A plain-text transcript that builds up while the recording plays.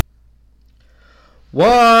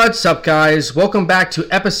What's up, guys? Welcome back to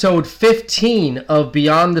episode 15 of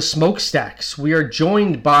Beyond the Smokestacks. We are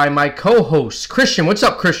joined by my co-host, Christian. What's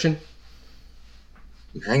up, Christian?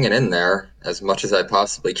 I'm hanging in there as much as I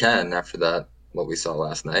possibly can after what we saw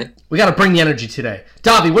last night. We got to bring the energy today.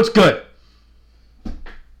 Davi, what's good?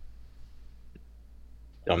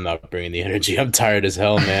 I'm not bringing the energy. I'm tired as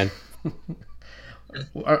hell, man.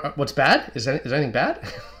 What's bad? Is anything bad?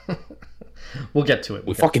 We'll get to it.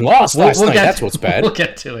 We fucking lost last night. That's what's bad. We'll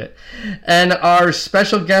get to it. And our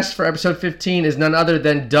special guest for episode 15 is none other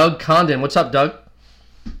than Doug Condon. What's up, Doug?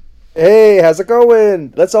 Hey, how's it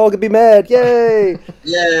going? Let's all be mad. Yay!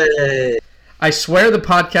 Yay! I swear the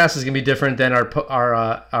podcast is going to be different than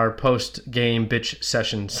our post-game bitch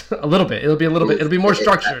sessions. A little bit. It'll be more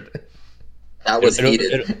structured. That was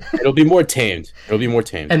heated. It'll be more tamed. It'll be more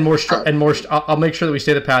tamed. And I'll make sure that we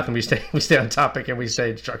stay the path and we stay on topic and we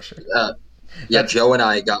stay structured. Yeah, Joe and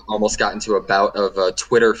I almost got into a bout of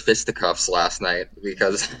Twitter fisticuffs last night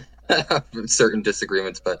because of certain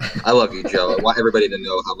disagreements. But I love you, Joe. I want everybody to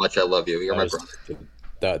know how much I love you. You're my brother.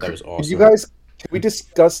 That was awesome. You guys, can we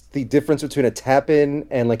discuss the difference between a tap-in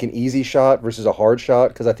and like an easy shot versus a hard shot?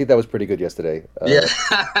 Because I think that was pretty good yesterday. Yeah,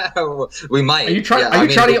 we might. Are you trying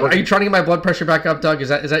to get my blood pressure back up, Doug? Is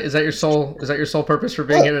that your sole purpose for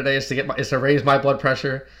being here today? Is to raise my blood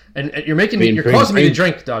pressure? And you're causing me to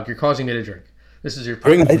drink, Doug. You're causing me to drink. This is your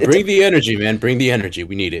bring the energy, man. Bring the energy.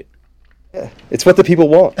 We need it. Yeah, it's what the people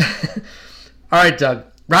want. All right, Doug.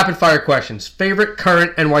 Rapid fire questions. Favorite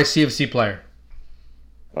current NYCFC player?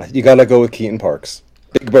 You gotta go with Keaton Parks.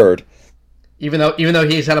 Big Bird. Even though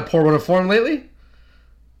he's had a poor run of form lately?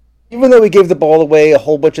 Even though he gave the ball away a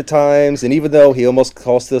whole bunch of times, and even though he almost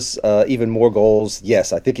cost us even more goals,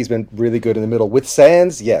 yes, I think he's been really good in the middle. With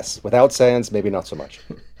Sands, yes. Without Sands, maybe not so much.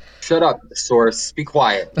 Shut up, source. Be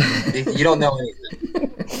quiet. You don't know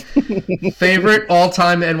anything. Favorite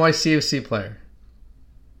all-time NYCFC player?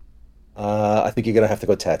 I think you're gonna have to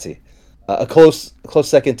go Tati. A close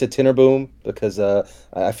second to Tinnerboom because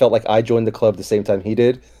I felt like I joined the club the same time he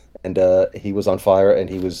did, and he was on fire and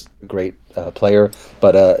he was a great player.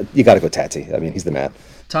 But you got to go Tati. I mean, he's the man.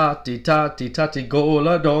 Tati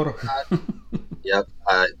Golador. Yep,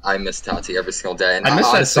 I miss Tati every single day. And I miss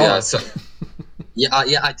honestly, that song.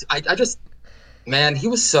 I just, man, he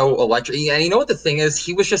was so electric. And you know what the thing is?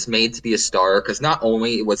 He was just made to be a star because not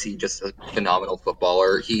only was he just a phenomenal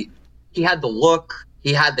footballer, he had the look.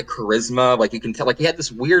 He had the charisma, like you can tell, like he had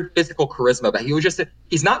this weird physical charisma, but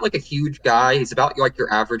he's not like a huge guy. He's about like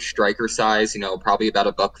your average striker size, probably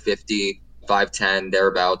about $150, 5'10",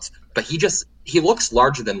 thereabouts. But he looks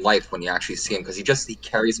larger than life when you actually see him because he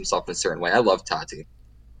carries himself in a certain way. I love Tati.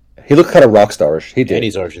 He looked kind of rock starish. He did. And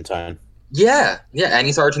he's Argentine. Yeah, and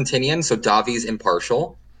he's Argentinian, so Davi's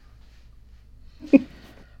impartial.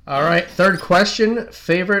 All right, third question.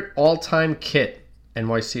 Favorite all-time kit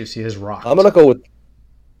NYCFC has rocked? I'm gonna go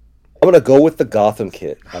with the Gotham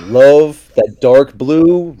kit. I love that dark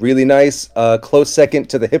blue, really nice. Close second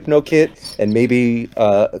to the Hypno kit, and maybe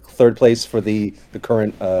third place for the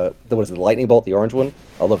current the lightning bolt, the orange one.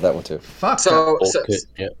 I love that one too. Fuck. So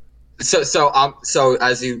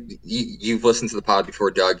as you've listened to the pod before,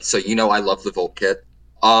 Doug. So I love the Volt kit.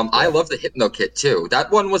 I love the Hypno kit too. That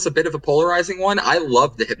one was a bit of a polarizing one. I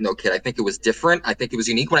love the Hypno kit. I think it was different. I think it was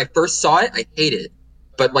unique. When I first saw it, I hated it.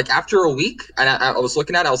 But like after a week, and I was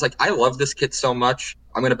looking at it, I was like, I love this kit so much,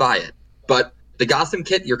 I'm gonna buy it. But the Gotham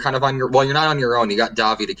kit, you're kind of you're not on your own. You got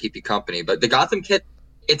Davi to keep you company. But the Gotham kit,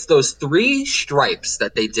 it's those 3 stripes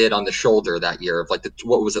that they did on the shoulder that year of like the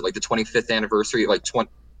 25th anniversary, like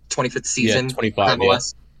 25th season. Yeah, 25. Yeah.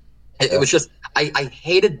 It was just I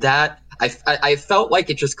hated that. I felt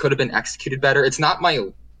like it just could have been executed better. It's not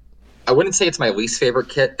I wouldn't say it's my least favorite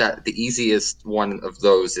kit. That the easiest one of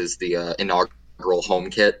those is the inaugural home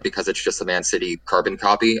kit because it's just a Man City carbon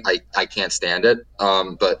copy. I can't stand it.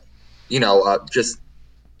 But just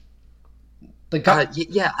the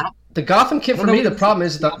Gotham kit for me. The problem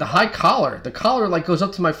is the high collar. The collar like goes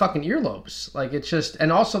up to my fucking earlobes. Like it's just,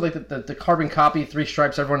 and also like the carbon copy 3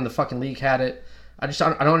 stripes. Everyone in the fucking league had it. I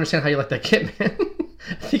don't understand how you like that kit, man.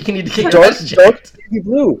 I think you need to get your message dark navy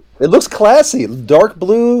blue. It looks classy. Dark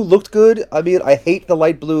blue looked good. I mean, I hate the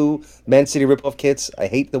light blue Man City ripoff kits. I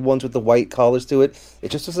hate the ones with the white collars to it. It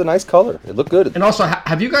just was a nice color. It looked good. And also,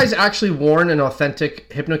 have you guys actually worn an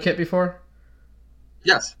authentic Hypno kit before?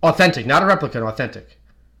 Yes. Authentic, not a replica. Authentic.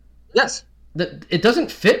 Yes. It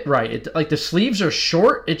doesn't fit right. Like the sleeves are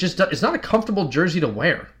short. It's not a comfortable jersey to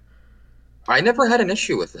wear. I never had an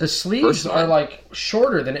issue with it. The sleeves are like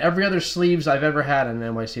shorter than every other sleeves I've ever had on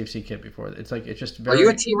an NYCFC kit before. It's just very. Are you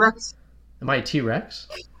a T-Rex? Am I a T-Rex?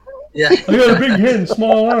 Yeah. I got a big hand,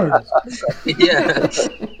 small arms. Yeah.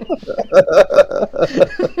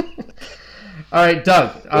 All right,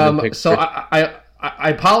 Doug. So I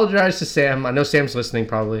apologize to Sam. I know Sam's listening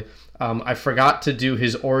probably. I forgot to do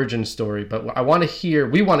his origin story, but we want to hear,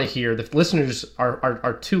 the listeners,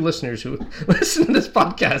 our two listeners who listen to this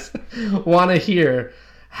podcast want to hear,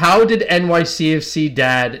 how did NYCFC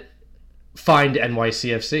dad find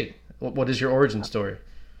NYCFC? What is your origin story?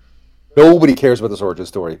 Nobody cares about this origin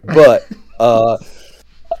story, but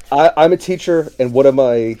I'm a teacher, and one of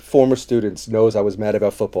my former students knows I was mad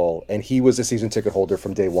about football, and he was a season ticket holder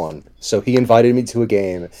from day one. So he invited me to a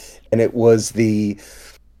game, and it was the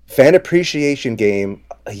fan appreciation game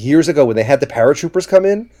years ago when they had the paratroopers come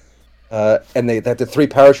in, and the 3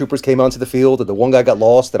 paratroopers came onto the field, and the one guy got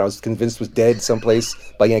lost that I was convinced was dead someplace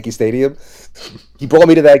by Yankee Stadium. He brought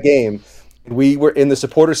me to that game. We were in the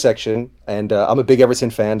supporter section, and I'm a big Everton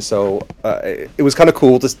fan, so it was kind of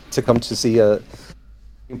cool to come to see a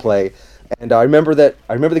play. And I remember the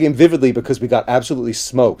game vividly because we got absolutely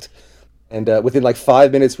smoked. And within like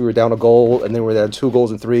 5 minutes, we were down a goal, and then we were down 2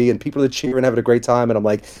 goals and 3, and people are cheering, having a great time. And I'm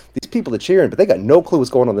like, these people are cheering, but they got no clue what's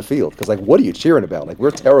going on the field. Because, like, what are you cheering about? Like, we're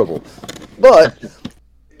terrible. But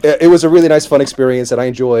it was a really nice, fun experience that I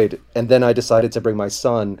enjoyed. And then I decided to bring my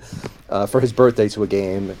son for his birthday to a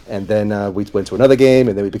game. And then we went to another game,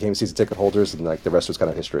 and then we became season ticket holders, and like the rest was kind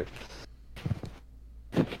of history.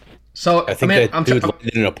 So I think that dude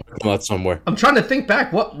landed in a parking lot somewhere. I'm trying to think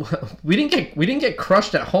back. What we didn't get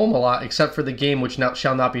crushed at home a lot, except for the game which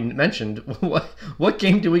shall not be mentioned. What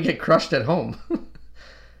game did we get crushed at home? It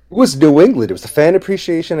was New England. It was the fan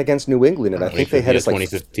appreciation against New England, and I think they had us like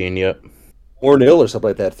 2015. Yep. 4-0 or something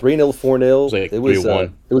like that. 3-0, 4-0. It was like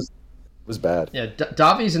 3-1. It was bad. Yeah,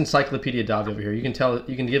 Davi's Encyclopedia Davi over here. You can tell,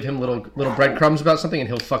 you can give him little breadcrumbs about something, and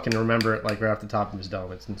he'll fucking remember it like right off the top of his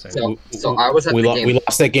dome. It's insane. So I was at the game. We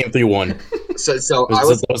lost that game 3-1.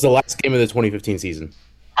 That was the last game of the 2015 season.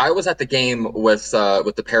 I was at the game with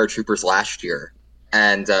the paratroopers last year,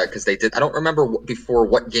 and because they did. I don't remember before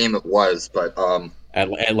what game it was, but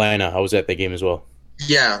Atlanta. I was at that game as well.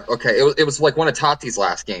 Yeah. Okay. It was like one of Tati's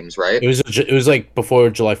last games, right? It was like before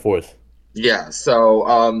July 4th. Yeah.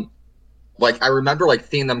 So like I remember like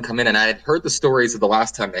seeing them come in, and I had heard the stories of the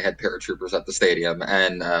last time they had paratroopers at the stadium,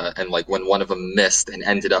 and like when one of them missed and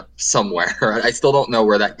ended up somewhere. I still don't know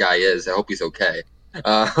where that guy is. I hope he's okay.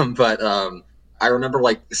 But I remember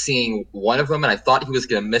like seeing one of them, and I thought he was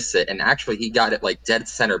gonna miss it, and actually he got it like dead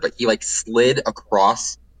center, but he like slid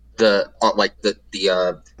across the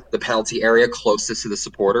penalty area closest to the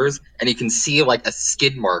supporters, and you can see like a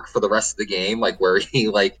skid mark for the rest of the game, like where he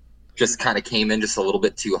like just kind of came in just a little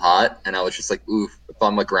bit too hot, and I was just like, oof, if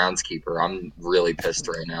I'm a groundskeeper, I'm really pissed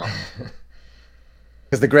right now.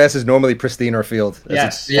 Because the grass is normally pristine our field.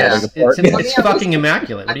 Yes, it's fucking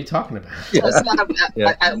immaculate. What are you talking about?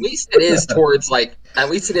 Yeah. At least it is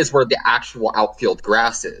where the actual outfield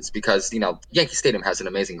grass is, because, you know, Yankee Stadium has an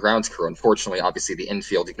amazing grounds crew. Unfortunately, obviously, the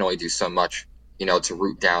infield, you can only do so much, you know, to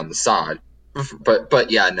root down the sod.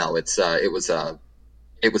 But yeah, no, it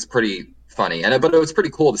was pretty funny, but it was pretty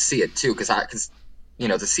cool to see it too, because you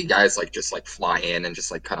know, to see guys like just like fly in and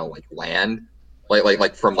just like kind of like land.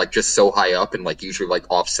 Like from like just so high up and like usually like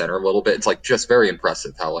off center a little bit. It's like just very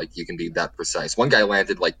impressive how like you can be that precise. One guy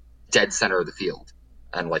landed like dead center of the field,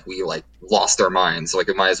 and like we like lost our minds. Like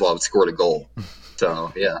it might as well have scored a goal.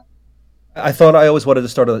 So yeah. I thought I always wanted to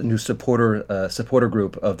start a new supporter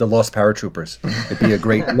group of the Lost Paratroopers. It'd be a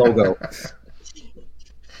great logo.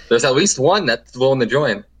 There's at least one that's willing to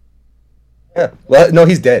join. Yeah. Well, no,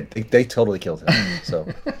 he's dead. They totally killed him.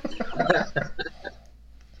 So.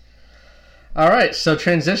 All right, so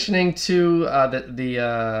transitioning to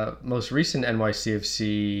the most recent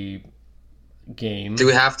NYCFC game. Do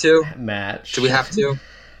we have to? Match. Do we have to?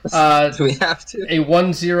 Do we have to? A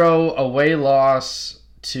 1-0 away loss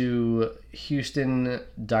to Houston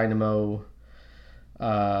Dynamo,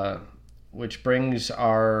 which brings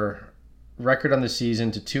our record on the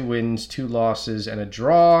season to 2 wins, 2 losses, and a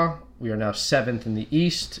draw. We are now 7th in the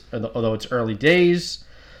East, although it's early days.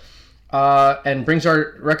 And brings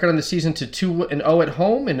our record on the season to 2-0 at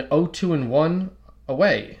home and 0-2-1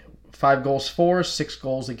 away. 5 goals for, 6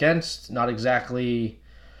 goals against. Not exactly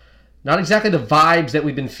the vibes that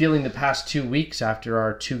we've been feeling the past 2 weeks after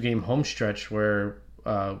our 2-game home stretch, where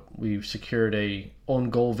we secured a own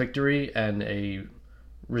goal victory and a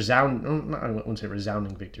I wouldn't say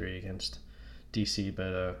resounding victory against DC,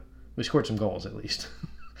 but we scored some goals at least.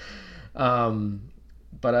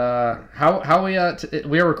 But how we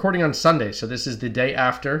are recording on Sunday, so this is the day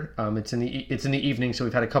after. It's in the evening, so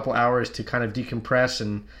we've had a couple hours to kind of decompress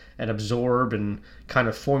and absorb and kind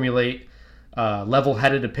of formulate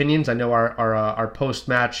level-headed opinions. I know our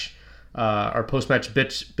post-match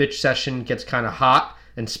bitch session gets kind of hot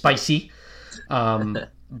and spicy,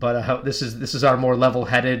 but this is our more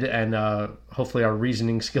level-headed, and hopefully our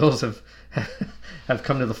reasoning skills have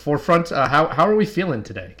come to the forefront. How are we feeling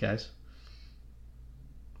today, guys?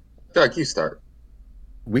 Doug, you start.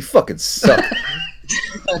 We fucking suck.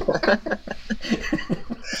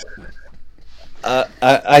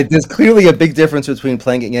 There's clearly a big difference between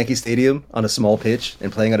playing at Yankee Stadium on a small pitch and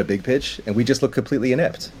playing on a big pitch, and we just look completely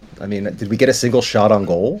inept. I mean, did we get a single shot on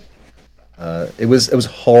goal? It was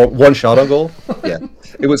one shot on goal. Yeah,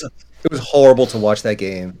 it was horrible to watch that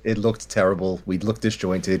game. It looked terrible. We looked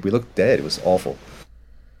disjointed. We looked dead. It was awful.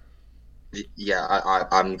 Yeah,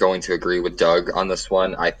 I'm going to agree with Doug on this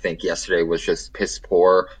one. I think yesterday was just piss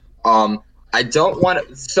poor. I don't want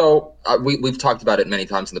to. So we've talked about it many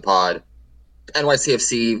times in the pod.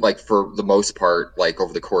 NYCFC, like for the most part, like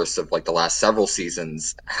over the course of like the last several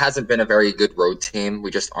seasons, hasn't been a very good road team. We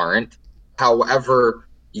just aren't. However,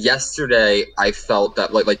 yesterday I felt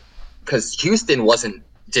that like because Houston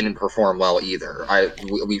didn't perform well either.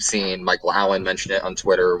 We've seen Michael Allen mention it on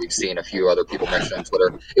Twitter. We've seen a few other people mention it on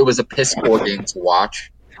Twitter. It was a piss poor game to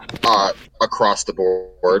watch across the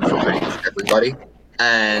board for pretty much everybody.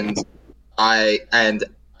 And I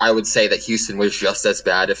would say that Houston was just as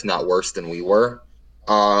bad, if not worse, than we were.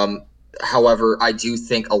 However, I do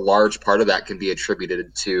think a large part of that can be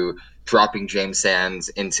attributed to dropping James Sands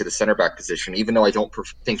into the center back position, even though I don't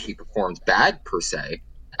think he performed bad per se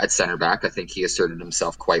at center back. I think he asserted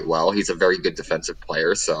himself quite well. He's a very good defensive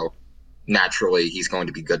player, so naturally he's going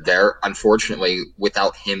to be good there. Unfortunately,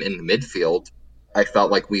 without him in the midfield, I felt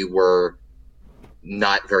like we were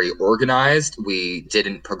not very organized. We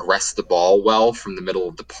didn't progress the ball well from the middle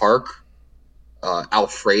of the park.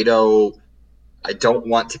 Alfredo, I don't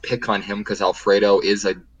want to pick on him because Alfredo is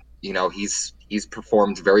he's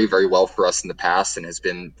performed very, very well for us in the past and has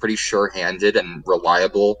been pretty sure-handed and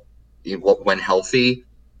reliable when healthy.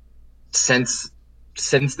 Since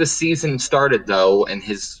the season started, though, and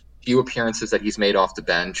his few appearances that he's made off the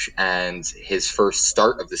bench and his first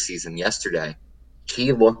start of the season yesterday,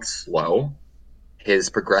 he looked slow. His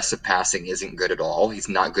progressive passing isn't good at all. He's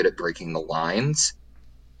not good at breaking the lines.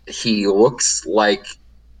 He looks like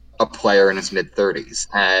a player in his mid-30s.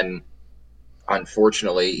 And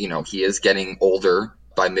unfortunately, he is getting older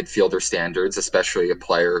by midfielder standards, especially a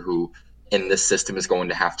player who in this system is going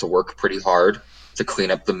to have to work pretty hard to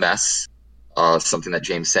clean up the mess, something that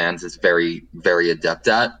James Sands is very, very adept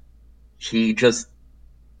at. He just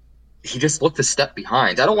looked a step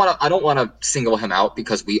behind. I don't want to single him out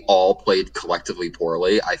because we all played collectively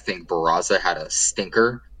poorly. I think Barraza had a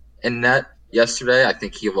stinker in net yesterday. I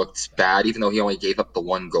think he looked bad, even though he only gave up the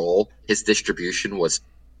one goal. His distribution was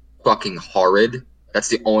fucking horrid. That's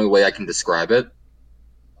the only way I can describe it.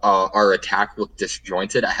 Our attack looked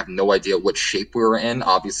disjointed. I have no idea what shape we were in.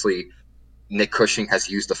 Obviously, Nick Cushing has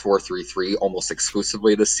used the 4-3-3 almost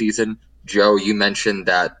exclusively this season. Joe, you mentioned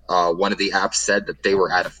that one of the apps said that they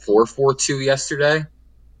were at a 4-4-2 yesterday.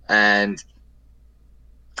 And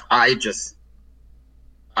I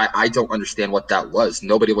don't understand what that was.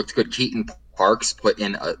 Nobody looked good. Keaton Parks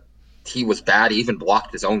he was bad. He even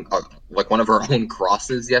blocked his own, one of our own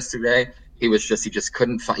crosses yesterday. He just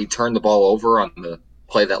couldn't he turned the ball over on the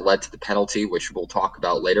play that led to the penalty, which we'll talk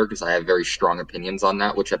about later because I have very strong opinions on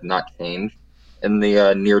that, which have not changed in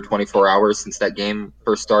the near 24 hours since that game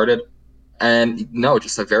first started. And no,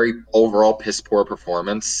 just a very overall piss poor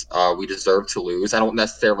performance. We deserve to lose. I don't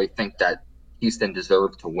necessarily think that Houston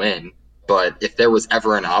deserved to win, but if there was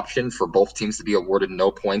ever an option for both teams to be awarded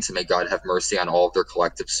no points, and may God have mercy on all of their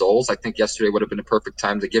collective souls, I think yesterday would have been a perfect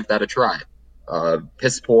time to give that a try.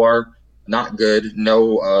 Piss poor, not good,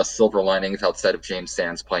 no silver linings outside of James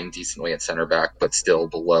Sands playing decently at center back, but still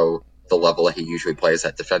below the level that he usually plays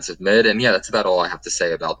at defensive mid. And yeah, that's about all I have to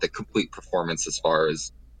say about the complete performance as far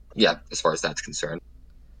as that's concerned.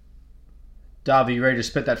 Davi, you ready to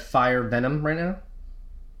spit that fire venom right now?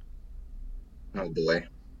 Oh boy.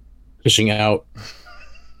 Cushing out.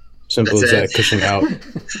 Simple as that. Cushing out.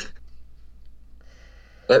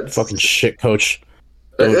 Fucking shit, coach.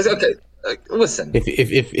 Okay. Listen.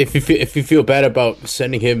 If you feel bad about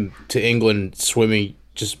sending him to England swimming,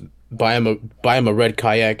 just buy him a red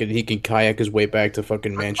kayak and he can kayak his way back to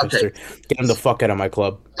fucking Manchester. Okay. Get him the fuck out of my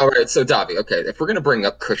club. All right, so Davi, if we're gonna bring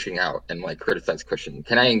up Cushing out and criticize Cushing,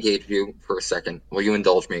 can I engage you for a second? Will you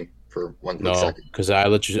indulge me for one quick second? No, because I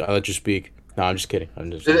let you speak. No, I'm just kidding.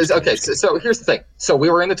 So here's the thing. So we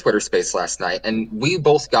were in the Twitter space last night, and we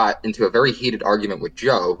both got into a very heated argument with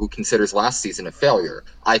Joe, who considers last season a failure.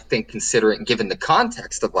 I think, given the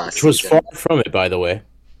context of last season, which was far from it, by the way.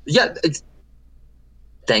 Yeah,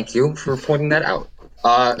 Thank you for pointing that out.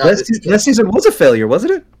 Last season was a failure,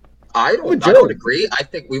 wasn't it? I don't agree. I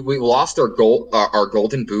think we lost our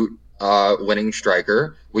Golden Boot winning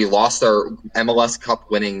striker. We lost our MLS Cup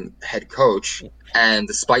winning head coach. And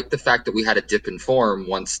despite the fact that we had a dip in form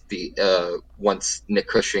once Nick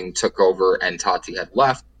Cushing took over and Tati had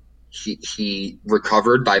left, he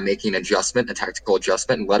recovered by making a tactical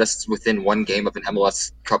adjustment, and led us within one game of an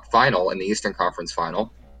MLS Cup final in the Eastern Conference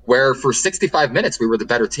final, where for 65 minutes we were the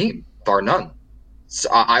better team, bar none. So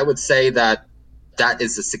I would say that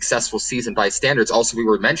is a successful season by standards. Also, we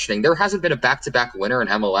were mentioning there hasn't been a back-to-back winner in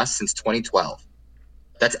MLS since 2012.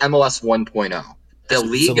 That's MLS 1.0. The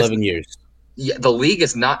league 11 years. Yeah, the league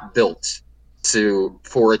is not built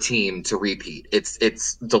for a team to repeat.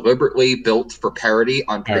 It's deliberately built for parity,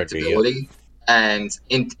 unpredictability, and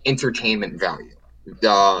entertainment value.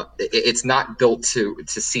 It's not built to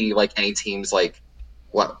see like any teams like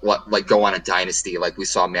what go on a dynasty like we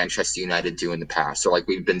saw Manchester United do in the past, or like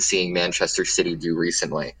we've been seeing Manchester City do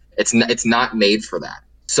recently. It's not made for that.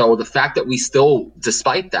 So the fact that we still,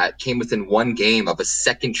 despite that, came within one game of a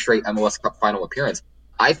second straight MLS Cup final appearance,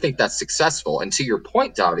 I think that's successful. And to your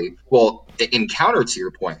point, Dowdy, in counter to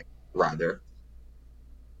your point, rather.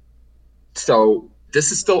 So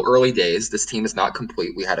this is still early days. This team is not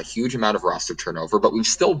complete. We had a huge amount of roster turnover, but we've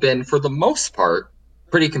still been, for the most part,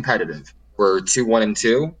 pretty competitive. We're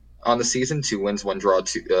 2-1-2 on the season, 2 wins, 1 draw,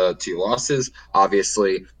 2 losses,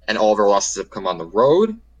 obviously, and all of our losses have come on the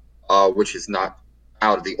road, which is not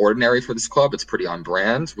out of the ordinary for this club. It's pretty on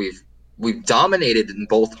brand. We've dominated in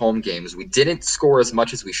both home games. We didn't score as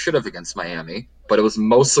much as we should have against Miami, but it was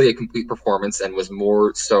mostly a complete performance and was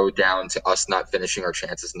more so down to us not finishing our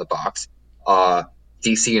chances in the box.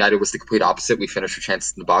 DC United was the complete opposite. We finished our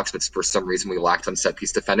chances in the box, but for some reason we lacked on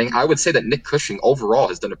set-piece defending. I would say that Nick Cushing overall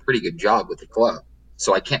has done a pretty good job with the club.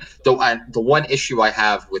 So I can't – the one issue I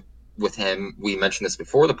have with him, we mentioned this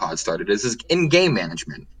before the pod started, is his in-game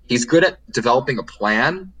management. He's good at developing a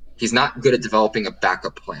plan. He's not good at developing a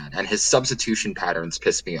backup plan, and his substitution patterns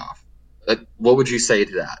piss me off. What would you say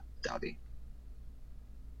to that, Davi?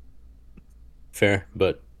 Fair,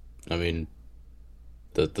 but, I mean –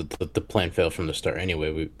 The plan failed from the start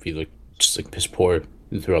anyway. We looked just like piss poor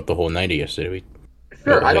throughout the whole 90 yesterday.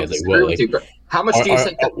 I don't disagree with you, but how much do you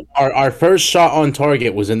think our first shot on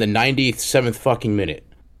target was in the 97th fucking minute?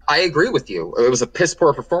 I agree with you. It was a piss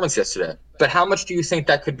poor performance yesterday. But how much do you think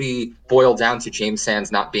that could be boiled down to James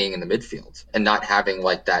Sands not being in the midfield and not having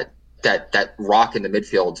like that rock in the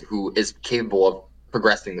midfield who is capable of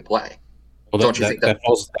progressing the play? Well, don't you think that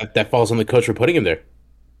falls on the coach for putting him there?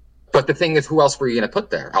 But the thing is, who else were you going to put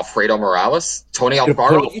there? Alfredo Morales? Tony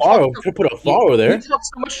Alfaro? Could put Alfaro there. You talked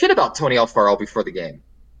so much shit about Tony Alfaro before the game.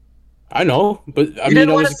 I know, but I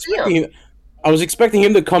was expecting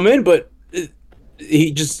him to come in, but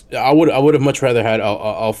I would have much rather had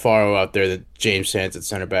Alfaro out there than James Sands at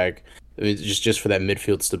center back. I mean, just for that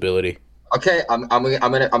midfield stability. Okay, I'm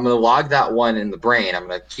gonna log that one in the brain. I'm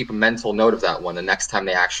gonna keep a mental note of that one the next time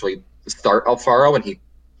they actually start Alfaro and he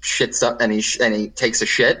shits up and he takes a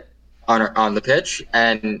shit on the pitch,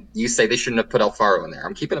 and you say they shouldn't have put Alfaro in there.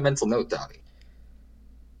 I'm keeping a mental note, Davi.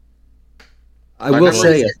 I will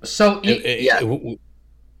say so.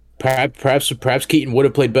 Perhaps Keaton would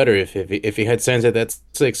have played better if he had Sands at that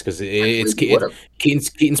 6, because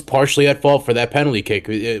Keaton's partially at fault for that penalty kick,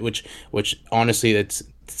 which honestly it's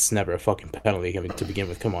never a fucking penalty. I mean, to begin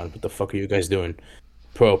with, come on, what the fuck are you guys doing?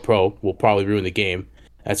 Pro will probably ruin the game.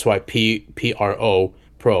 That's why PRO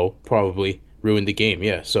probably ruined the game.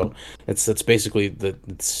 Yeah, so that's basically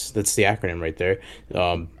that's the acronym right there.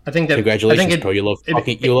 I think that congratulations, Pro. You love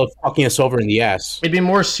fucking us over in the ass. It'd be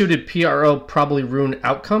more suited PRO probably ruin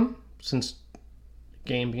outcome, since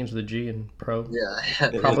game begins with a G and Pro.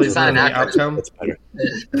 Yeah, probably ruin the outcome. That's better.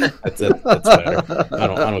 That's better. I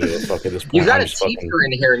don't give a fuck at this point. You got a teacher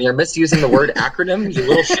in here and you're misusing the word acronym, you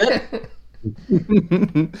little shit.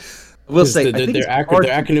 We'll say their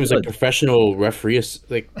acronym is like professional referee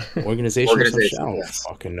organization. Yes. I don't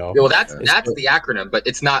fucking know. Well, that's the acronym, but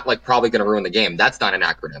it's not like probably going to ruin the game. That's not an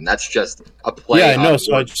acronym. That's just a play. Yeah, I know.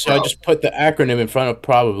 So I just put the acronym in front of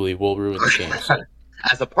probably will ruin the game. So.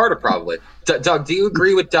 As a part of probably. Doug, do you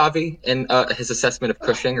agree with Davi in his assessment of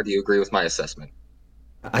Cushing, or do you agree with my assessment?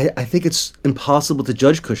 I think it's impossible to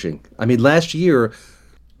judge Cushing. I mean, last year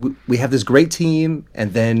we have this great team,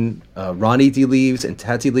 and then Ronnie D leaves and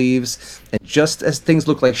Tati leaves, and just as things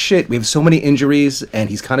look like shit, we have so many injuries, and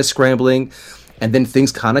he's kind of scrambling. and then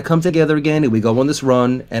things kind of come together again, and we go on this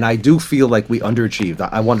run. And I do feel like we underachieved.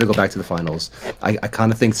 I wanted to go back to the finals. I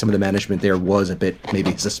kind of think some of the management there was a bit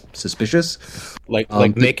maybe suspicious, like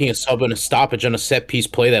making a sub and a stoppage on a set piece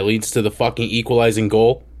play that leads to the fucking equalizing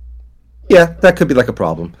goal. Yeah, that could be like a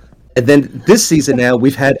problem. And then this season now,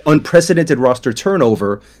 we've had unprecedented roster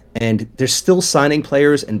turnover, and they're still signing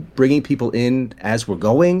players and bringing people in as we're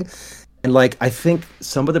going. And, like, I think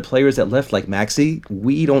some of the players that left, like Maxi,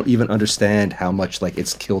 we don't even understand how much, like,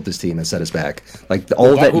 it's killed this team and set us back. Like,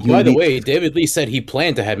 by the way, David Lee said he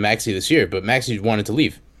planned to have Maxi this year, but Maxi wanted to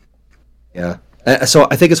leave. Yeah. So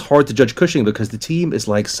I think it's hard to judge Cushing because the team is,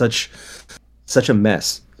 like, such a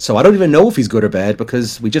mess. So I don't even know if he's good or bad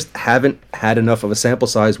because we just haven't had enough of a sample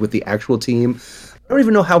size with the actual team. I don't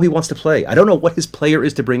even know how he wants to play. I don't know what his player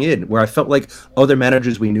is to bring in, where I felt like other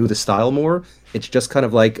managers, we knew the style more. It's just kind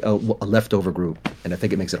of like a leftover group, and I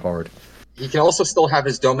think it makes it hard. He can also still have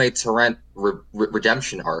his Dome Torrent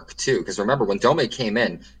redemption arc, too, because remember, when Dome came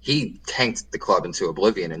in, he tanked the club into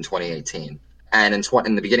oblivion in 2018. And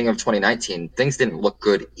in the beginning of 2019, things didn't look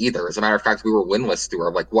good either. As a matter of fact, we were winless through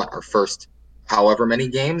our first however many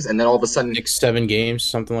games, and then all of a sudden 6-7 games,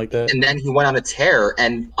 something like that. And then he went on a tear,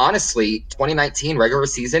 and honestly, 2019 regular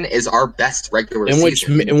season is our best regular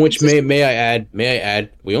season. In which may I add,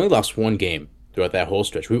 we only lost one game throughout that whole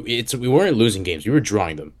stretch. We weren't losing games, we were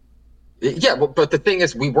drawing them. Yeah, but the thing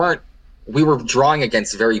is, we were drawing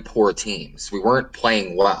against very poor teams. We weren't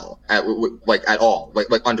playing well at all.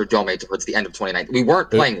 Like under Dome towards the end of 2019, we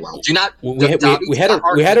weren't playing well.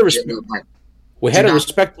 We had a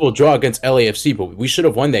respectable draw against LAFC, but we should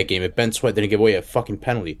have won that game if Ben Sweat didn't give away a fucking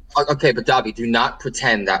penalty. Okay, but Dobby, do not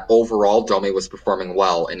pretend that overall Dome was performing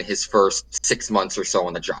well in his first 6 months or so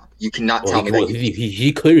on the job. You cannot tell me that.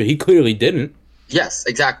 He clearly didn't. Yes,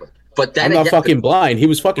 exactly. But then I'm not fucking blind. He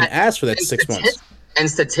was fucking ass for that 6 months. And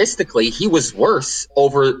statistically, he was worse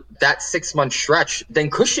over that 6-month stretch than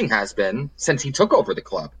Cushing has been since he took over the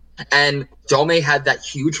club. And Dome had that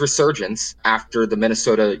huge resurgence after the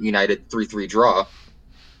Minnesota United 3-3 draw.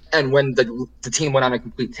 And when the team went on a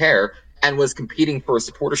complete tear and was competing for a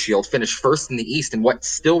supporter shield, finished first in the East in what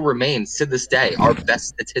still remains to this day our best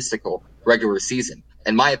statistical regular season.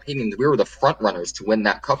 In my opinion, we were the front runners to win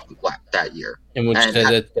that cup that year. In which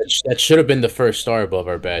that should have been the first star above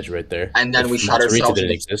our badge right there. And then we shot ourselves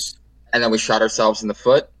in the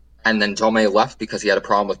foot. And then Dome left because he had a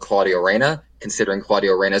problem with Claudio Reyna. Considering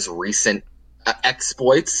Claudio Reyna's recent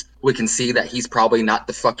exploits, we can see that he's probably not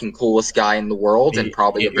the fucking coolest guy in the world and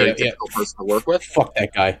probably a very difficult person to work with. Fuck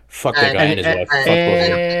that guy. Fuck that guy and his wife.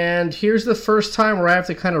 And here's the first time where I have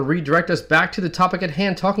to kind of redirect us back to the topic at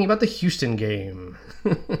hand, talking about the Houston game.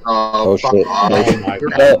 Oh shit!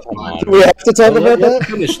 We have to talk about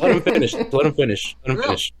that. Let him finish.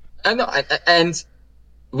 And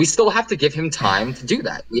we still have to give him time to do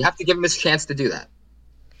that. We have to give him his chance to do that.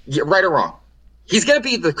 Right or wrong. He's going to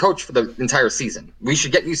be the coach for the entire season. We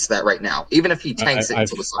should get used to that right now, even if he tanks it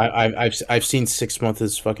until the summer. I've seen 6 months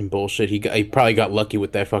as fucking bullshit. He probably got lucky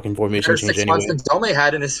with that fucking formation change anyway. 6 months than Dome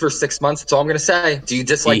had in his first 6 months. That's all I'm going to say. Do you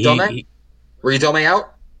dislike Dome? Were you Dome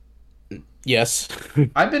out? Yes.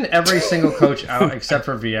 I've been every single coach out except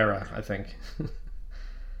for Vieira, I think.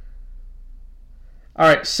 All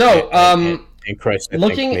right, so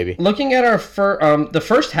looking at our the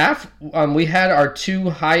first half, we had our two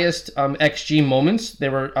highest XG moments. They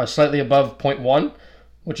were slightly above 0.1,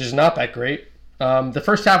 which is not that great. The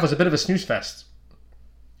first half was a bit of a snooze fest.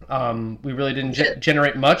 We really didn't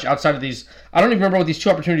generate much outside of these. I don't even remember what these two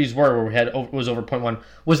opportunities were where we had was over 0.1.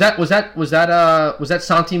 Was that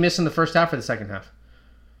Santi miss in the first half or the second half?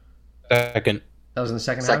 Second. That was in the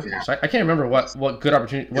second half. So I can't remember what good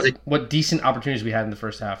opportunity, what decent opportunities we had in the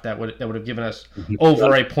first half that would have given us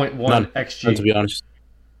over a 0.1 XG. None, to be honest,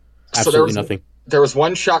 absolutely nothing. There was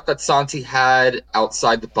one shot that Santi had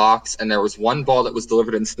outside the box, and there was one ball that was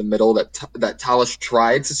delivered into the middle that Talish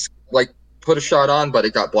tried to put a shot on, but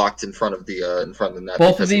it got blocked in front of the net.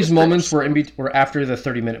 Both of these moments were after the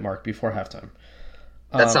 30-minute mark before halftime.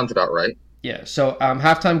 That sounds about right. Yeah, so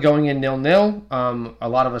halftime going in 0-0. A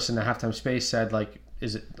lot of us in the halftime space said,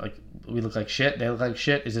 is it we look like shit? They look like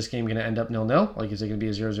shit. Is this game going to end up 0-0? Is it going to be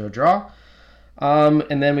a 0-0 draw?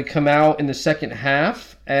 And then we come out in the second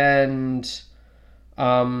half, and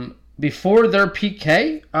before their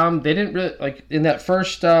PK, they didn't really in that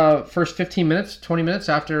first 15 minutes, 20 minutes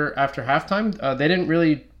after halftime. They didn't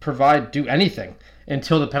really do anything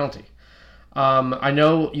until the penalty. I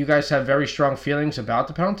know you guys have very strong feelings about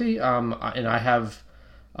the penalty, and I have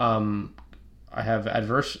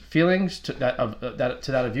adverse feelings to that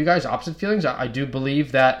of you guys, opposite feelings. I do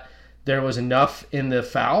believe that there was enough in the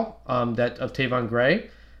foul of Tavon Gray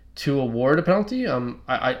to award a penalty.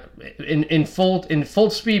 I in full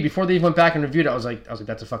speed before they even went back and reviewed it, I was like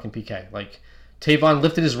that's a fucking PK. Like Tavon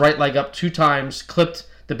lifted his right leg up 2 times, clipped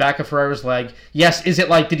the back of Herrera's leg. Yes, is it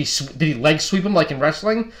like did he leg sweep him like in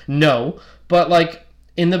wrestling? No, but like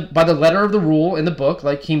by the letter of the rule in the book,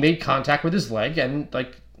 like he made contact with his leg and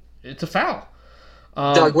like it's a foul.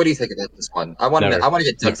 Doug, what do you think about this one? I want to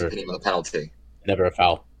get Doug's opinion on the penalty. Never a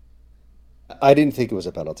foul. I didn't think it was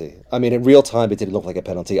a penalty. I mean, in real time, it didn't look like a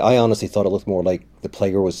penalty. I honestly thought it looked more like the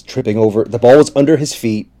player was tripping over. The ball was under his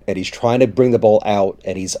feet, and he's trying to bring the ball out,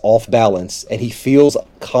 and he's off balance, and he feels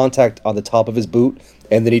contact on the top of his boot,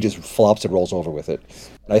 and then he just flops and rolls over with it.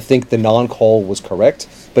 And I think the non-call was correct,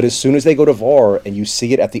 but as soon as they go to VAR, and you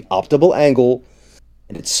see it at the optimal angle,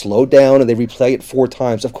 and it's slowed down, and they replay it 4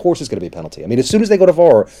 times, of course it's going to be a penalty. I mean, as soon as they go to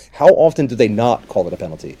VAR, how often do they not call it a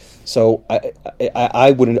penalty? So I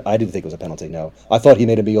didn't think it was a penalty, no. I thought he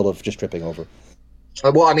made a meal of just tripping over.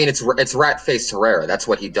 Well, I mean, it's rat-faced Herrera. That's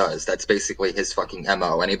what he does. That's basically his fucking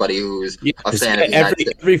MO. Anybody who's a fan of the United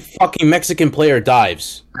States. Every fucking Mexican player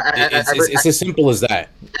dives. It's as simple as that.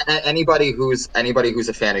 Anybody who's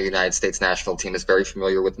a fan of the United States national team is very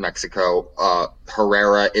familiar with Mexico.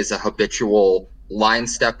 Herrera is a habitual line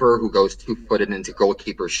stepper who goes 2-footed into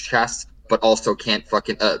goalkeeper's chest, but also can't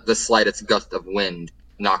fucking the slightest gust of wind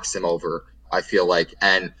knocks him over. I feel like,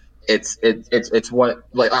 and it's what,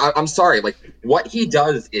 like, I'm sorry, like what he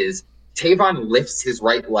does is Tavon lifts his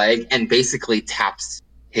right leg and basically taps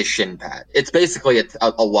his shin pad. It's basically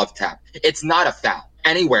a love tap. It's not a foul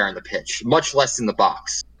anywhere in the pitch, much less in the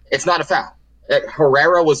box. It's not a foul.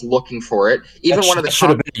 Herrera was looking for it. Even one of the should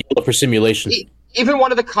have been yellow for simulation. Even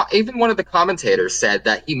one of the commentators said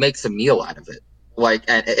that he makes a meal out of it. Like,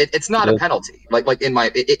 and it's not a penalty. Like in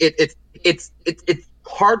my, it's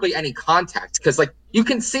hardly any contact because like you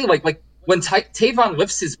can see like when Tavon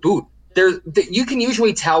lifts his boot, you can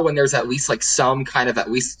usually tell when there's at least like some kind of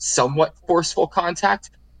at least somewhat forceful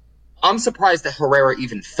contact. I'm surprised that Herrera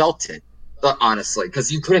even felt it, honestly,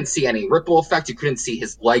 because you couldn't see any ripple effect. You couldn't see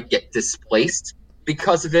his leg get displaced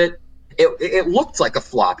because of it. It looked like a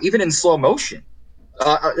flop, even in slow motion.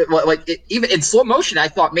 Even in slow motion, I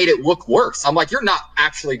thought made it look worse. I'm like, you're not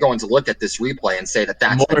actually going to look at this replay and say that's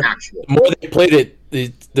an actual. The more they played it,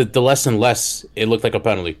 the less and less it looked like a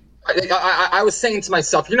penalty. I was saying to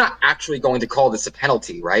myself, you're not actually going to call this a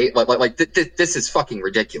penalty, right? This is fucking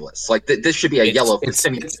ridiculous. Like this should be a yellow for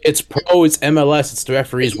simulation. It's pro, it's MLS, it's the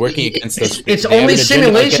referees working against us. It's only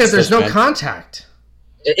simulation if there's no contact.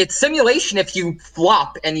 It's simulation if you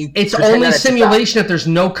flop and you. It's only simulation if there's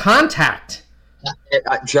no contact.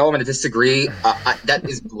 Joe, I'm going to disagree. That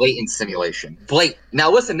is blatant simulation. Blatant. Now,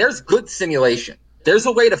 listen, there's good simulation. There's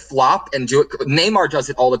a way to flop and do it. Neymar does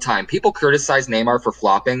it all the time. People criticize Neymar for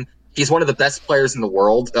flopping. He's one of the best players in the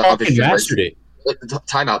world of his generation.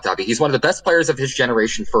 Time out, Dobby. He's one of the best players of his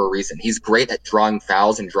generation for a reason. He's great at drawing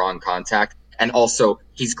fouls and drawing contact. And also,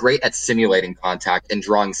 he's great at simulating contact and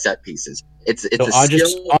drawing set pieces. It's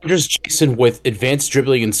Andres Jason with advanced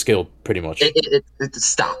dribbling and skill, pretty much.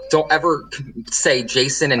 Stop. Don't ever say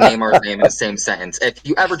Jason and Neymar's name in the same sentence. If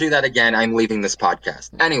you ever do that again, I'm leaving this podcast.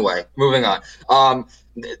 Anyway, moving on.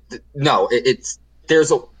 No,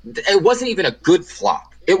 it wasn't even a good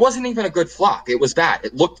flop. It wasn't even a good flop. It was bad.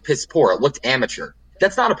 It looked piss poor. It looked amateur.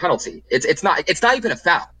 That's not a penalty. It's not even a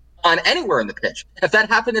foul on anywhere in the pitch. If that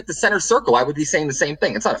happened at the center circle, I would be saying the same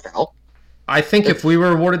thing. It's not a foul. I think if we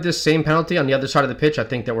were awarded this same penalty on the other side of the pitch, I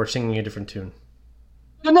think that we're singing a different tune.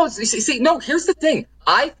 No, here's the thing.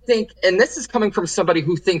 I think, and this is coming from somebody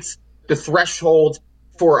who thinks the threshold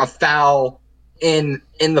for a foul in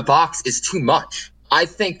the box is too much. I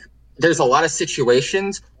think there's a lot of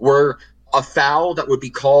situations where a foul that would be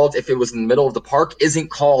called if it was in the middle of the park isn't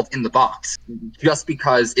called in the box just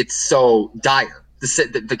because it's so dire.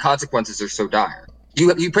 The consequences are so dire.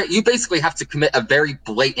 You basically have to commit a very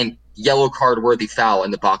blatant yellow card worthy foul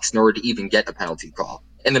in the box in order to even get a penalty call.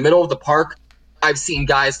 In the middle of the park, I've seen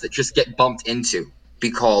guys that just get bumped into be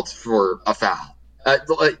called for a foul.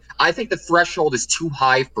 I think the threshold is too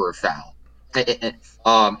high for a foul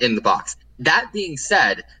in the box. That being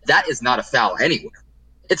said, that is not a foul anywhere.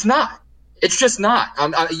 It's not. It's just not.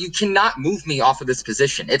 You cannot move me off of this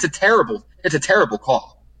position. It's a terrible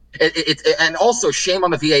call. And also shame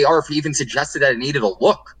on the VAR if he even suggested that it needed a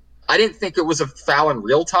look. I didn't think it was a foul in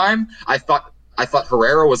real time. I thought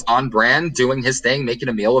Herrera was on brand, doing his thing, making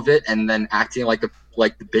a meal of it, and then acting like the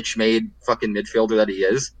bitch-made fucking midfielder that he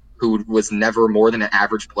is, who was never more than an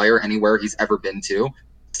average player anywhere he's ever been to.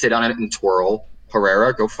 Sit on it and twirl.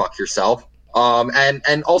 Herrera, go fuck yourself. And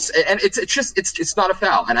it's not a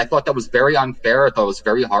foul. And I thought that was very unfair. I thought it was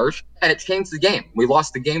very harsh, and it changed the game. We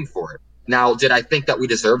lost the game for it. Now, did I think that we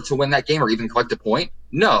deserved to win that game or even collect a point?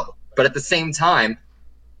 No. But at the same time,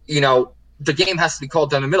 the game has to be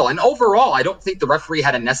called down the middle. And overall, I don't think the referee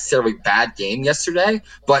had a necessarily bad game yesterday,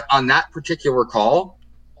 but on that particular call,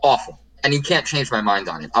 awful. And you can't change my mind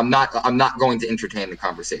on it. I'm not going to entertain the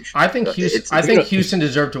conversation. I think Houston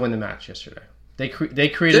deserved to win the match yesterday. They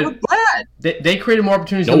created. They were bad. They created more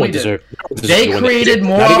opportunities than we did. They created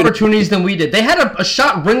more opportunities than we did. They had a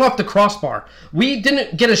shot ring off the crossbar. We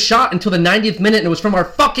didn't get a shot until the 90th minute, and it was from our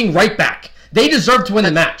fucking right back. They deserved to win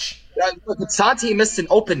the match. Santi missed an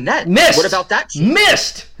open net. Missed. What about that?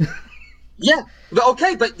 Missed. Yeah.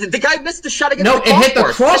 Okay, but the guy missed the shot against the crossbar. No, it hit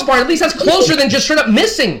the crossbar. At least that's closer than just straight up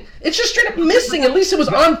missing. It's just straight up missing. At least it was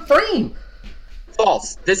on frame.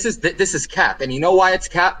 False. This is cap. And you know why it's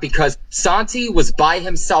cap? Because Santi was by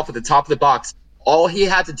himself at the top of the box. All he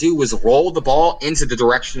had to do was roll the ball into the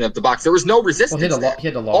direction of the box. There was no resistance. Well, he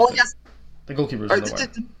had to loft it. The goalkeeper was in the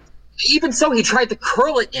way. Even so, he tried to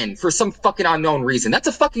curl it in for some fucking unknown reason. That's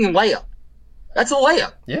a fucking layup. That's a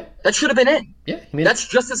layup. Yeah. That should have been in. Yeah. That's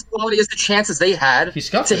just as quality as the chances they had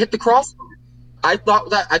to hit the crossbar. I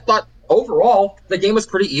thought overall the game was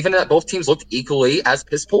pretty even and that both teams looked equally as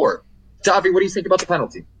piss poor. Davi, what do you think about the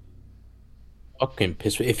penalty? Fucking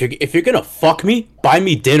piss. If you're gonna fuck me, buy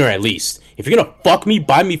me dinner at least. If you're gonna fuck me,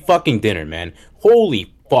 buy me fucking dinner, man.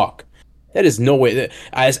 Holy fuck. That is no way.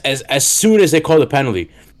 As soon as they called the penalty,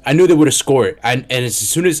 I knew they would have scored. And as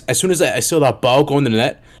soon as I saw that ball go in the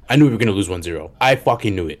net, I knew we were gonna lose 1-0. I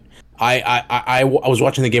fucking knew it. I was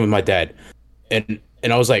watching the game with my dad, and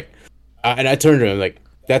I was like, and I turned to him like,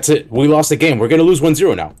 that's it. We lost the game. We're gonna lose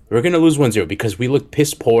 1-0 now. We're gonna lose 1-0 because we looked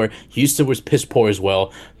piss poor. Houston was piss poor as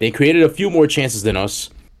well. They created a few more chances than us.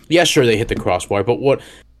 Yeah, sure, they hit the crossbar, but what?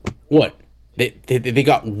 They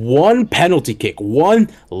got one penalty kick, one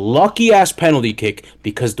lucky-ass penalty kick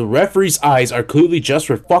because the referee's eyes are clearly just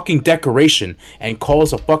for fucking decoration and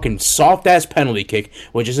calls a fucking soft-ass penalty kick,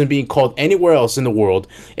 which isn't being called anywhere else in the world.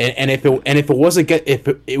 And if it wasn't,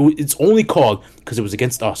 it's only called because it was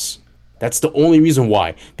against us. That's the only reason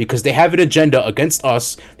why. Because they have an agenda against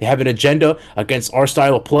us. They have an agenda against our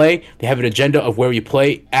style of play. They have an agenda of where we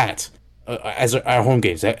play at. As our home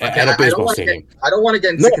games at a baseball stadium. I don't want to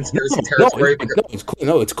get into conspiracy territory. It's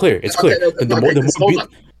clear. It's clear.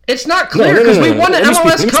 It's not clear because we won the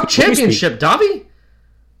MLS Cup championship, Davi.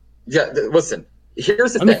 Yeah, listen.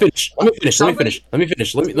 Here's the thing. Let me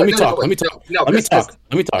finish. Let me talk. Let me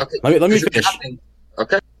finish.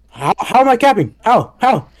 Okay. How am I capping?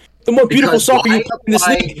 How? The more beautiful soccer you play in this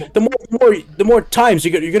league, the more times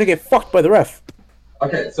you're gonna get fucked by the ref.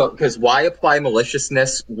 Okay, so because why apply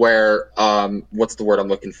maliciousness where what's the word I'm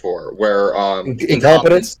looking for? Where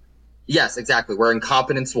incompetence? Yes, exactly. Where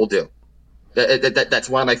incompetence will do. That's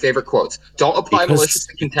one of my favorite quotes. Don't apply malicious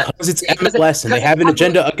contempt. Because it's MLS and they have an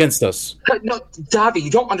agenda against us. No, Davi, you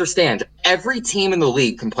don't understand. Every team in the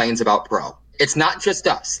league complains about Pro. It's not just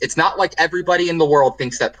us. It's not like everybody in the world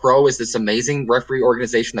thinks that Pro is this amazing referee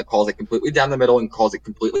organization that calls it completely down the middle and calls it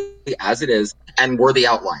completely as it is, and we're the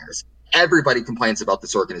outliers. Everybody complains about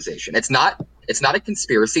this organization. It's not a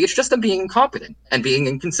conspiracy. It's just them being incompetent and being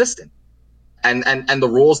inconsistent. And the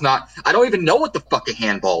rules not. I don't even know what the fuck a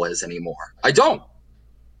handball is anymore. I don't.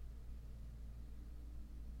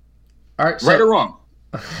 All right, right or wrong.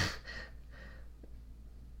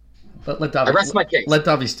 Let Davi, I rest my case. Let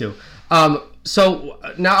Davi stew. So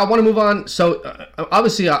now I want to move on. So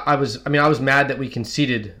obviously I was mad that we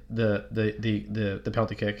conceded the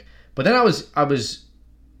penalty kick, but then I was.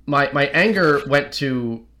 My anger went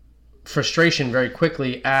to frustration very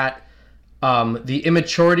quickly at the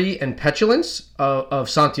immaturity and petulance of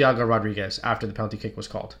Santiago Rodriguez after the penalty kick was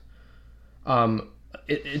called.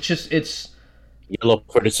 It's yellow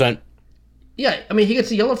for dissent. Yeah, I mean he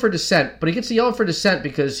gets a yellow for dissent, but he gets a yellow for dissent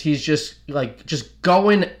because he's just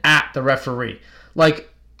going at the referee.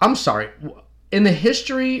 Like, I'm sorry, in the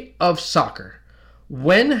history of soccer,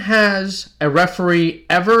 when has a referee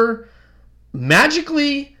ever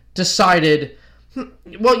magically decided,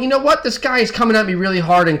 well, you know what, this guy is coming at me really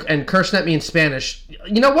hard and cursing at me in Spanish.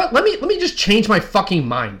 You know what? Let me just change my fucking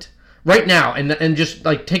mind right now and just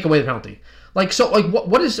take away the penalty.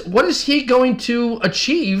 What is he going to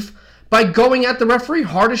achieve by going at the referee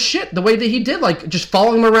hard as shit the way that he did, just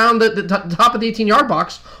following him around the top of the 18-yard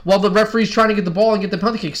box while the referee's trying to get the ball and get the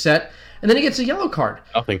penalty kick set, and then he gets a yellow card.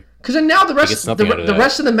 Nothing. Because then now the rest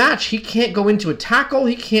of the match, he can't go into a tackle,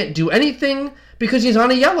 he can't do anything because he's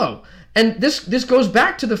on a yellow. And this goes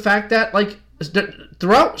back to the fact that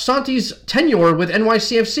throughout Santi's tenure with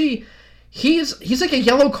NYCFC, he's like a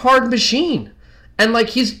yellow card machine, and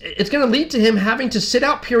it's going to lead to him having to sit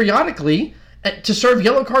out periodically to serve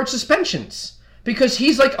yellow card suspensions because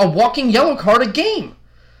he's like a walking yellow card a game.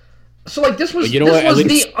 So like this was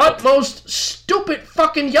the utmost stupid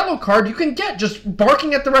fucking yellow card you can get, just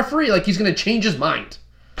barking at the referee like he's going to change his mind.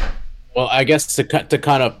 Well, I guess to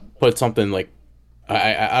kind of put something like,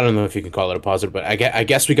 I don't know if you can call it a positive, but I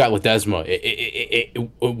guess we got Ledesma.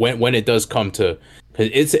 When it does come to,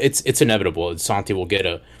 it's inevitable. Santi will get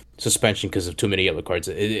a suspension because of too many yellow cards.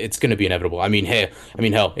 It's going to be inevitable. I mean, hell,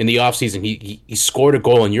 in the offseason, he scored a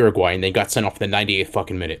goal in Uruguay and then got sent off in the 98th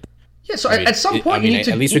fucking minute. Yeah, so at some point you need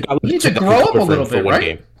to grow up a little bit, right?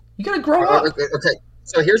 Game. You got to grow up. Okay,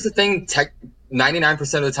 so here's the thing.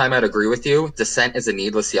 99% of the time I'd agree with you. Dissent is a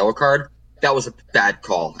needless yellow card. That was a bad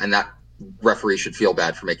call, and that referee should feel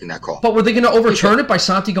bad for making that call. But were they going to overturn it by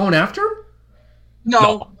Santi going after him?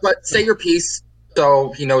 No, but say your piece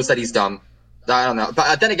so he knows that he's dumb. I don't know.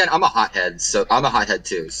 But then again, I'm a hothead, so I'm a hothead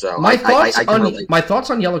too. So my thoughts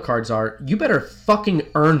on yellow cards are: you better fucking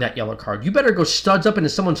earn that yellow card. You better go studs up into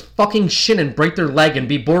someone's fucking shin and break their leg and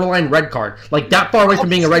be borderline red card, like that far away from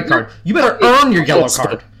being a red card. You better earn your yellow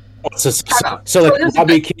card. So like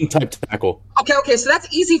Bobby King type tackle. Okay, so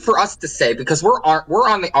that's easy for us to say because we're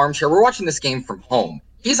on the armchair. We're watching this game from home.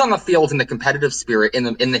 He's on the field in the competitive spirit, in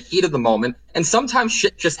the heat of the moment, and sometimes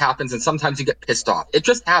shit just happens, and sometimes you get pissed off. It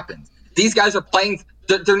just happens. These guys are playing.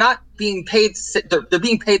 They're not being paid. They're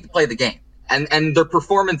being paid to play the game, and their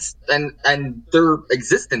performance and their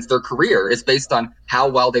existence, their career is based on how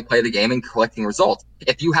well they play the game and collecting results.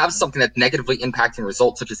 If you have something that's negatively impacting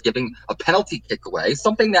results, such as giving a penalty kick away,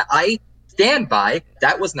 something that I stand by,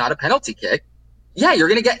 that was not a penalty kick. Yeah, you're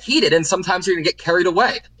going to get heated, and sometimes you're going to get carried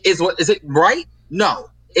away. Is it right? No.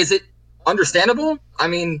 Is it understandable? I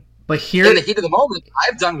mean, but here, in the heat of the moment,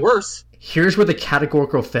 I've done worse. Here's where the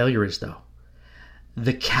categorical failure is, though.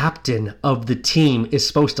 The captain of the team is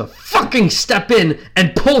supposed to fucking step in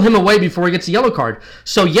and pull him away before he gets a yellow card.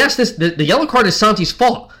 So yes, the yellow card is Santi's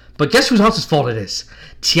fault, but guess whose else's fault it is?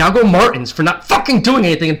 Thiago Martins for not fucking doing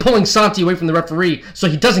anything and pulling Santi away from the referee so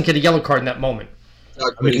he doesn't get a yellow card in that moment.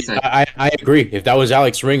 I agree. If that was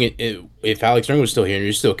Alex Ring, if Alex Ring was still here and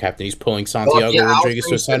you're still captain, he's pulling Santiago Rodriguez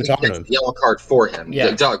to a side and talking to him. Yellow card for him.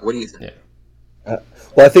 Yeah. Doug, what do you think? Yeah.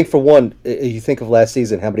 Well, I think for one, you think of last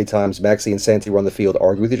season, how many times Maxi and Santi were on the field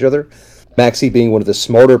arguing with each other. Maxi being one of the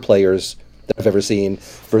smarter players that I've ever seen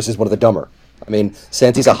versus one of the dumber. I mean,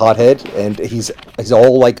 Santi's a hothead, and he's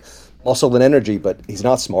all like muscle and energy, but he's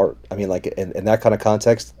not smart. I mean, like in that kind of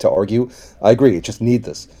context, to argue, I agree. You just need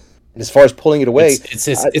this. And as far as pulling it away, it's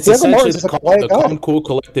essentially the calm, cool,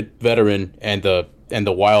 collected veteran and the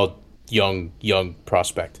wild young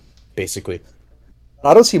prospect, basically.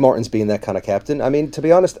 I don't see Martins being that kind of captain. I mean, to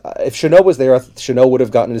be honest, if Chanot was there, Chanot would have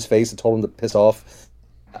gotten in his face and told him to piss off.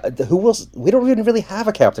 Who else? We don't even really have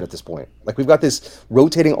a captain at this point. Like, we've got this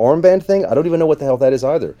rotating armband thing. I don't even know what the hell that is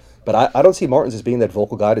either. But I don't see Martins as being that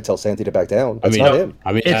vocal guy to tell Santi to back down. That's not him.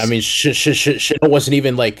 I mean, Chanot wasn't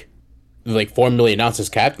even like formally announced as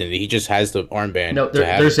captain. He just has the armband. No,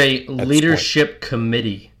 there's a leadership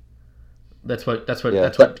committee. That's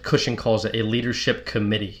what Cushing calls it, a leadership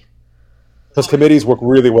committee. Those committees work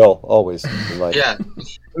really well, always. Yeah.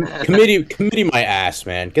 committee my ass,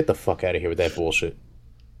 man. Get the fuck out of here with that bullshit.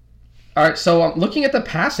 All right, so looking at the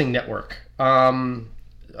passing network,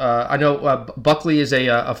 I know Buckley is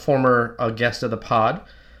a former guest of the pod,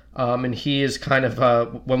 and he is kind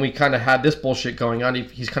of, when we kind of had this bullshit going on,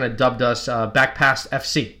 he's kind of dubbed us Back Pass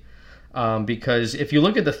FC, because if you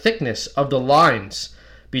look at the thickness of the lines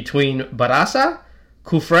between Barasa,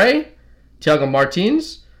 Kufre, Thiago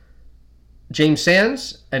Martins, James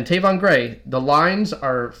Sands, and Tavon Gray, the lines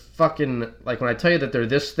are fucking, like, when I tell you that they're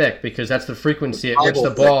this thick, because that's the frequency at which the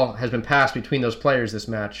ball has been passed between those players this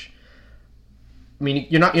match. I mean,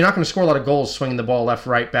 you're not going to score a lot of goals swinging the ball left,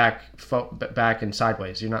 right, back, and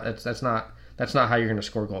sideways. You're not. That's not how you're going to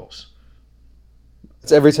score goals.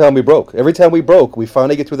 It's every time we broke. We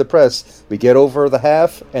finally get through the press. We get over the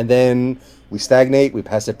half, and then we stagnate. We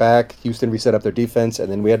pass it back. Houston reset up their defense,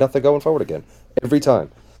 and then we had nothing going forward again. Every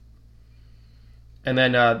time. And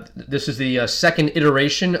then this is the second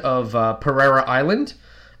iteration of Pereira Island.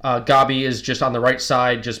 Gabi is just on the right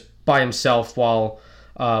side, just by himself, while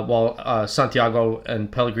Santiago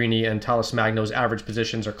and Pellegrini and Talis Magno's average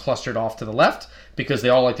positions are clustered off to the left, because they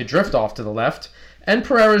all like to drift off to the left. And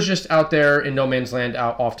Pereira's just out there in no man's land,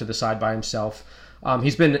 out off to the side by himself.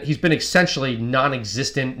 He's been essentially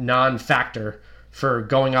non-existent, non-factor for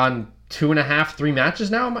going on 2.5, 3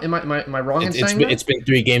 matches now. Am I wrong in saying that? It's been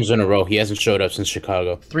 3 games in a row. He hasn't showed up since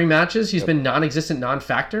Chicago. 3 matches. He's been non-existent,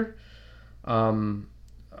 non-factor.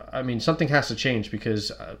 I mean, something has to change,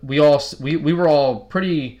 because we were all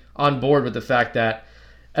pretty on board with the fact that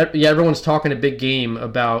everyone's talking a big game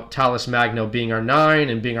about Talles Magno being our 9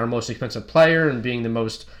 and being our most expensive player and being the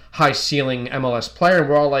most high ceiling MLS player. And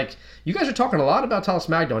we're all like, you guys are talking a lot about Talles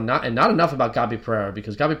Magno and not enough about Gabi Pereira,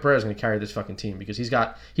 because Gabi Pereira is going to carry this fucking team because he's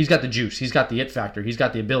got the juice, he's got the it factor, he's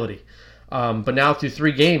got the ability. But now through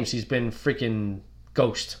 3 games, he's been freaking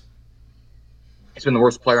ghost. He's been the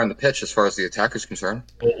worst player on the pitch as far as the attack is concerned.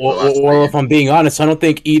 Or if I'm being honest, I don't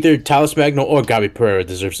think either Talles Magno or Gabi Pereira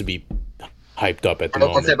deserves to be hyped up at the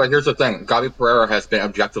moment. But here's the thing: Gabi Pereira has been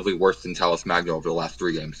objectively worse than Talles Magno over the last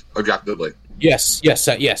 3 games. Objectively. Yes,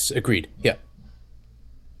 agreed. Yeah.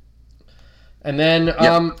 And then,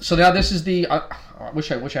 so now this is the. I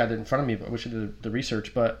wish I had it in front of me, but I wish I did the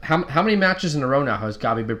research. But how many matches in a row now has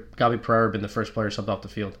Gabi Pereira been the first player subbed off the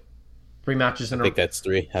field? 3 matches in a row. I think that's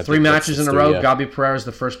 3. 3 matches in a row. Yeah. Gabi Pereira is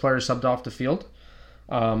the first player subbed off the field.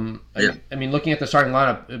 I mean, looking at the starting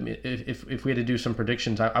lineup, if we had to do some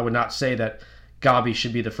predictions, I would not say that Gabi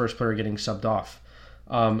should be the first player getting subbed off,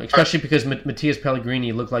 especially because Matthias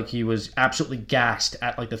Pellegrini looked like he was absolutely gassed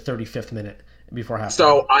at like the 35th minute before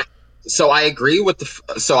halftime. So I agree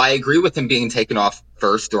with him being taken off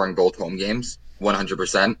first during both home games,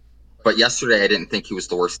 100%. But yesterday, I didn't think he was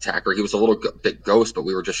the worst attacker. He was a little bit ghost, but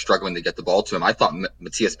we were just struggling to get the ball to him. I thought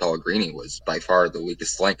Matthias Pellegrini was by far the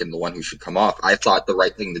weakest link and the one who should come off. I thought the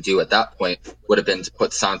right thing to do at that point would have been to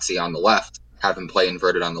put Santi on the left, have him play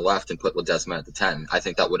inverted on the left, and put Ledesma at the 10. I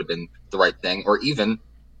think that would have been the right thing. Or even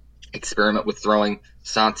experiment with throwing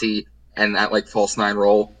Santi and that like false 9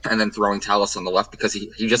 role, and then throwing Talles on the left, because he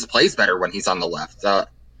just plays better when he's on the left. But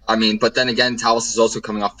then again, Talles is also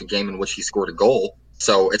coming off the game in which he scored a goal.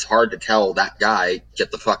 So it's hard to tell that guy, get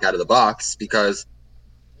the fuck out of the box, because,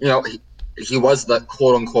 he was the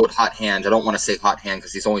quote-unquote hot hand. I don't want to say hot hand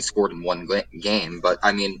because he's only scored in 1 game. But,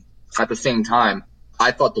 I mean, at the same time, I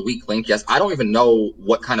thought the weak link, yes. I don't even know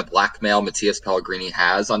what kind of blackmail Matthias Pellegrini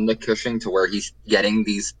has on Nick Cushing to where he's getting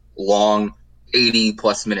these long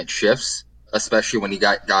 80-plus minute shifts, especially when you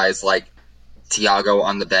got guys like Thiago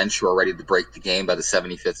on the bench who are ready to break the game by the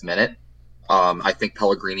 75th minute. I think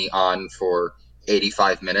Pellegrini on for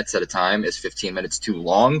 85 minutes at a time is 15 minutes too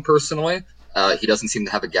long, personally. He doesn't seem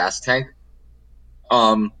to have a gas tank.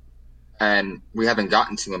 And we haven't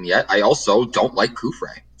gotten to him yet. I also don't like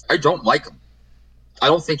Kufre. I don't like him. I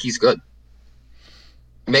don't think he's good.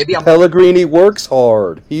 Pellegrini works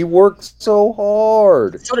hard. He works so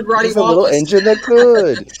hard. So did Roddy He's a little engine that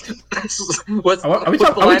could. Are we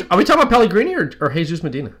talking about Pellegrini or Jesus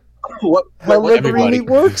Medina? Pellegrini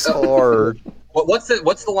works hard. What's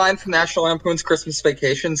the line from National Lampoon's Christmas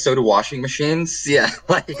Vacation? So do washing machines. Yeah,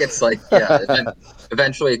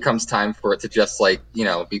 eventually it comes time for it to just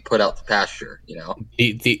be put out to pasture.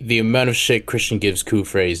 The amount of shit Christian gives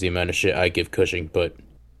Kufre is the amount of shit I give Cushing, but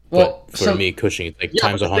me, Cushing,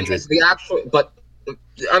 times 100.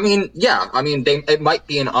 It might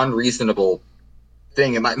be an unreasonable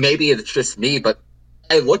thing. Maybe it's just me, but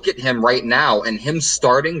I look at him right now and him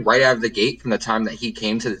starting right out of the gate from the time that he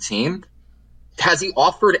came to the team. Has he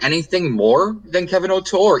offered anything more than Kevin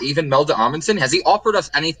O'Toole or even Melda Amundsen? Has he offered us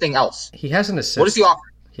anything else? He has an assist. What does he offer?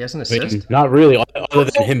 He has an assist? Not really, other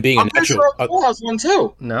than him being a natural. Sure O'Toole has one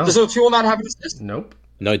too. No. Does O'Toole not have an assist? Nope.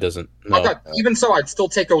 No, he doesn't. No. Okay. Even so, I'd still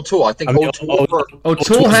take O'Toole. I think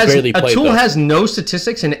O'Toole has no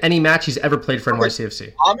statistics in any match he's ever played for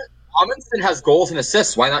NYCFC. Amundsen has goals and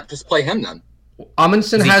assists. Why not just play him then?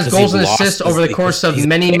 Amundsen has goals and assists over the course of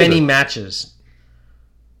many matches.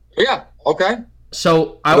 Yeah. Okay.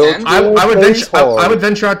 So I would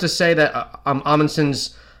venture out to say that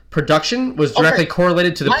Amundsen's production was directly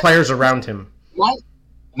correlated to the players around him.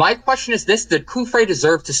 My question is this: did Kufre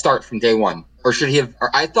deserve to start from day one, or should he have?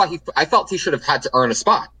 Or I felt he should have had to earn a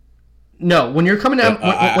spot. No, when you're coming to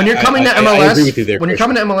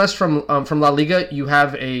MLS from La Liga, you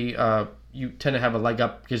have you tend to have a leg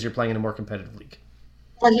up because you're playing in a more competitive league.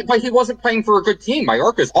 But he wasn't playing for a good team.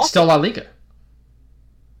 Mallorca's awesome. Still La Liga.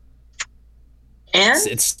 And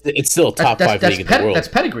it's still top 5 league in the world. That's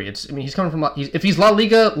pedigree. He's coming from. If he's La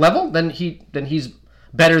Liga level, then he's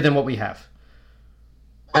better than what we have.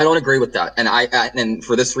 I don't agree with that, and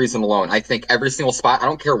for this reason alone, I think every single spot. I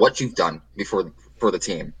don't care what you've done before for the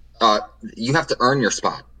team. You have to earn your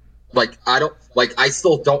spot. I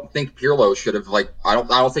still don't think Pirlo should have. I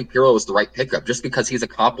don't think Pirlo was the right pickup. Just because he's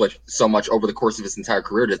accomplished so much over the course of his entire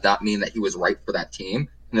career does not mean that he was right for that team,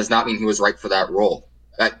 and does not mean he was right for that role.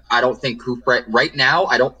 I don't think Kufre right now.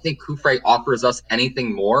 I don't think Kufre offers us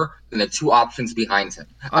anything more than the 2 options behind him.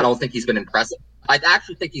 I don't think he's been impressive. I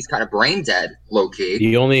actually think he's kind of brain dead, low key.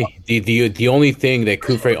 The only thing that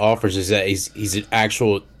Kufre offers is that he's an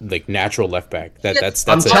actual like natural left back. That's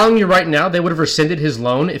I'm telling you right now, they would have rescinded his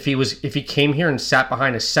loan if he came here and sat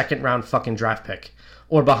behind a second round fucking draft pick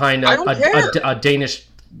or behind a Danish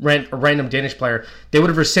random Danish player. They would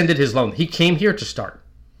have rescinded his loan. He came here to start.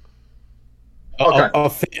 Okay. A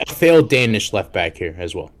failed Danish left back here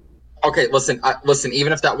as well. Okay, listen.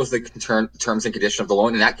 Even if that was the terms and condition of the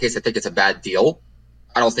loan, in that case, I think it's a bad deal.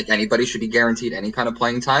 I don't think anybody should be guaranteed any kind of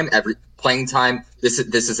playing time. Every playing time. This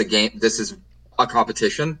is a game. This is a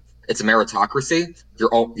competition. It's a meritocracy.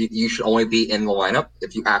 You should only be in the lineup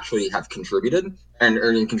if you actually have contributed and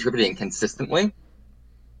are contributing consistently.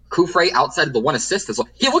 Kufre, outside of the one assist,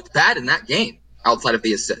 he looked bad in that game. Outside of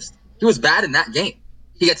the assist, he was bad in that game.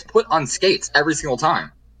 He gets put on skates every single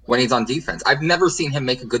time when he's on defense. I've never seen him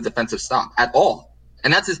make a good defensive stop at all.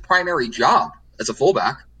 And that's his primary job as a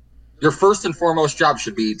fullback. Your first and foremost job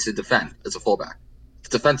should be to defend as a fullback. It's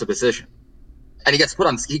a defensive position. And he gets put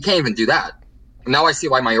on, he can't even do that. And now I see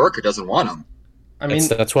why Mallorca doesn't want him. I mean,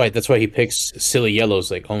 that's why he picks silly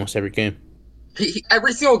yellows like almost every game.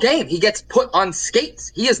 Every single game, he gets put on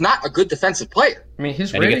skates. He is not a good defensive player. I mean,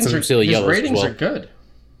 his ratings are good.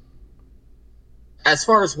 As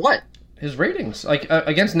far as what? His ratings, like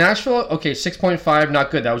against Nashville, okay, 6.5,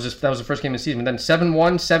 not good. That was the first game of the season. But then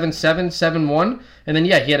 7-1, 7-7, 7-1, and then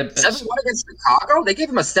he had a 7-1 against Chicago. They gave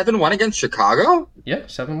him a 7-1 against Chicago. Yeah,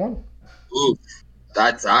 7-1. Ooh,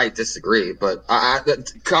 I disagree. But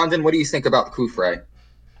Condon, what do you think about Kufre?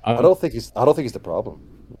 I don't think he's the problem.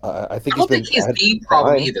 I think he's the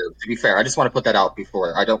problem either. To be fair, I just want to put that out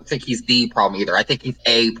before. I don't think he's the problem either. I think he's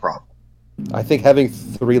a problem. I think having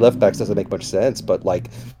 3 left backs doesn't make much sense, but like,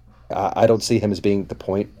 I don't see him as being the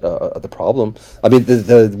point of the problem. I mean,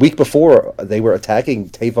 the week before they were attacking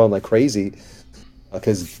Tavon like crazy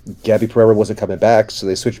because Gabby Pereira wasn't coming back, so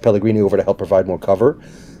they switched Pellegrini over to help provide more cover.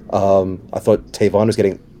 I thought Tavon was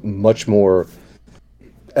getting much more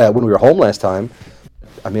when we were home last time.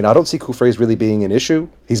 I mean, I don't see Kufre's really being an issue.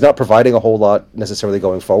 He's not providing a whole lot necessarily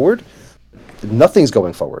going forward. Nothing's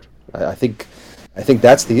going forward. I think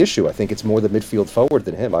that's the issue. I think it's more the midfield forward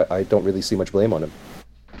than him. I don't really see much blame on him.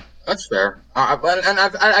 That's fair. And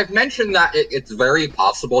I've mentioned that it's very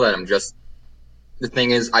possible that the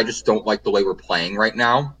thing is, I just don't like the way we're playing right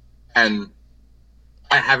now. And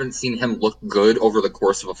I haven't seen him look good over the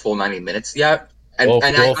course of a full 90 minutes yet.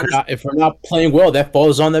 If we're not playing well, that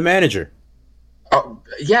falls on the manager.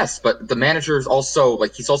 Yes, but the manager is also,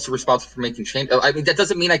 he's also responsible for making change. I mean, that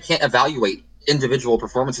doesn't mean I can't evaluate individual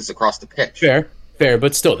performances across the pitch. Fair,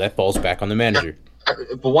 but still, that falls back on the manager.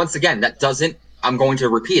 But once again, I'm going to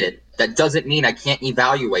repeat it. That doesn't mean I can't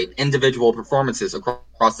evaluate individual performances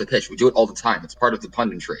across the pitch. We do it all the time. It's part of the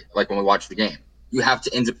punditry, like when we watch the game. You have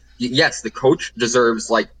to, yes, the coach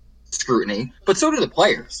deserves, scrutiny, but so do the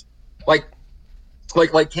players.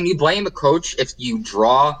 Can you blame the coach if you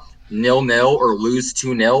draw 0-0 or lose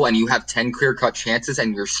 2-0 and you have 10 clear-cut chances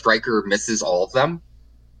and your striker misses all of them?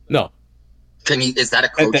 No. Is that a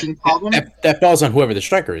coaching problem? That falls on whoever the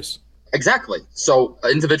striker is. Exactly. So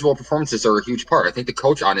individual performances are a huge part. I think the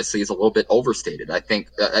coach, honestly, is a little bit overstated. I think,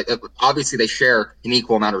 obviously, they share an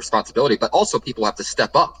equal amount of responsibility, but also people have to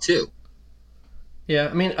step up, too. Yeah,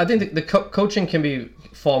 I mean, I think the coaching can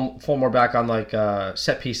fall more back on,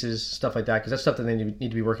 set pieces, stuff like that, because that's stuff that they need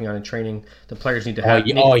to be working on in training. The players need to have...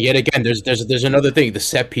 yet again, there's another thing. The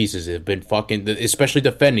set pieces have been especially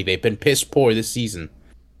defending, they've been piss poor this season.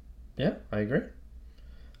 Yeah, I agree.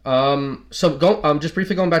 Just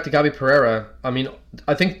briefly going back to Gabby Pereira, I mean,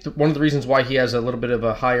 I think one of the reasons why he has a little bit of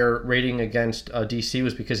a higher rating against DC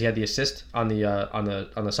was because he had the assist on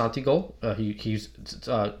the Santi goal.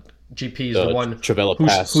 GP is the one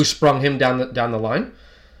who sprung him down the line.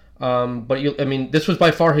 This was by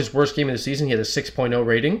far his worst game of the season. He had a 6.0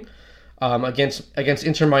 rating. Against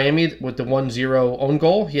Inter Miami with the 1-0 own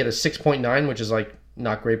goal, he had a 6.9, which is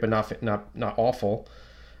not great, but not awful.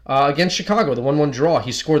 Against Chicago, the 1-1 draw,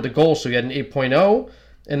 he scored the goal, so he had an 8.0,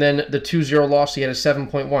 and then the 2-0 loss, he had a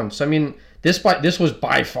 7.1. So I mean, this was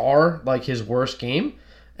by far his worst game,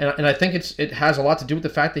 and I think it has a lot to do with the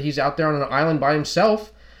fact that he's out there on an island by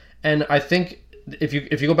himself. And I think if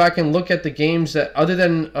you go back and look at the games that other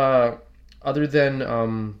than the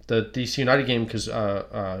DC United game, because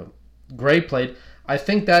Gray played, I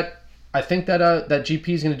think that GP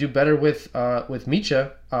is going to do better with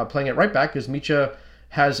Micha playing at right back, because Micha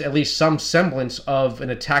has at least some semblance of an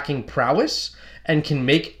attacking prowess and can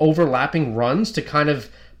make overlapping runs to kind of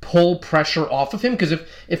pull pressure off of him. Because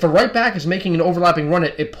if a right back is making an overlapping run,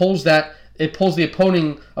 it pulls the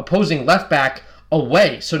opposing left back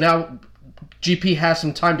away. So now GP has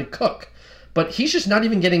some time to cook. but he's just not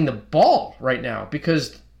even getting the ball right now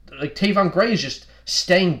because like Tavon Gray is just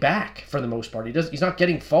staying back for the most part. He's not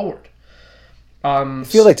getting forward. I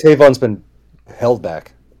feel like Tavon's been held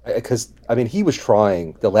back because he was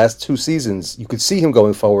trying the last 2 seasons. You could see him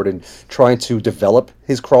going forward and trying to develop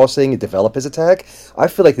his crossing and develop his attack. I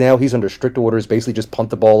feel like now he's under strict orders, basically just punt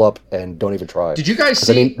the ball up and don't even try. Did you guys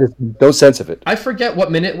see? There's no sense of it. I forget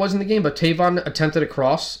what minute it was in the game, but Tavon attempted a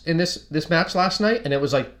cross in this match last night, and it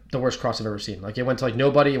was like the worst cross I've ever seen. Like it went to like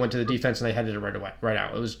nobody, it went to the defense, and they headed it right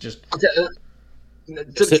out. It was just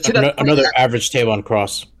another average Tavon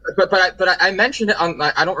cross. But I mentioned it on,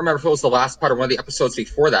 I don't remember if it was the last part or one of the episodes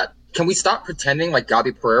before that. Can we stop pretending like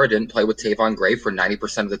Gabi Pereira didn't play with Tavon Gray for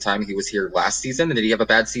 90% of the time he was here last season? And did he have a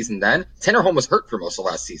bad season then? Tinnerholm was hurt for most of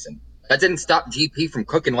last season. That didn't stop GP from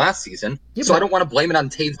cooking last season. Yeah, so I don't want to blame it on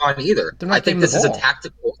Tavon either. I think this is a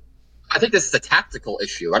tactical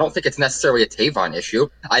issue. I don't think it's necessarily a Tavon issue.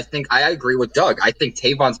 I agree with Doug. I think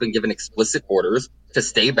Tavon's been given explicit orders to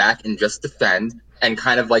stay back and just defend and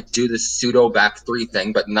kind of like do this pseudo back 3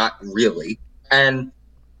 thing, but not really. And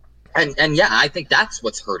yeah, I think that's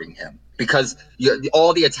what's hurting him because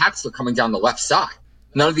all the attacks are coming down the left side.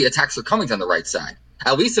 None of the attacks are coming down the right side.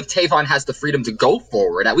 At least if Tavon has the freedom to go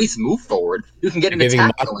forward, at least move forward, you can get an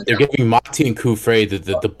attack going. They're giving Mati and Kufre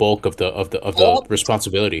the bulk of the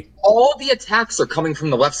responsibility. All the attacks are coming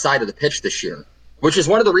from the left side of the pitch this year, which is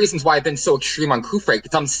one of the reasons why I've been so extreme on Kufre,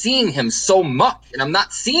 because I'm seeing him so much, and I'm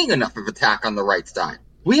not seeing enough of attack on the right side.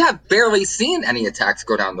 We have barely seen any attacks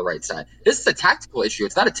go down the right side. This is a tactical issue.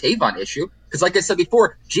 It's not a Tavon issue. Because like I said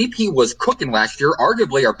before, GP was cooking last year,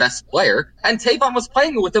 arguably our best player, and Tavon was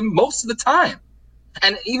playing with him most of the time.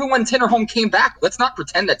 And even when Tinnerholm came back, let's not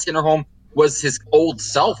pretend that Tinnerholm was his old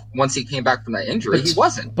self once he came back from that injury. He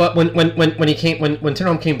wasn't. But when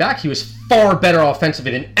Tinnerholm came back, he was far better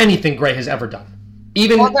offensively than anything Gray has ever done.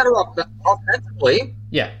 Even far better offensively.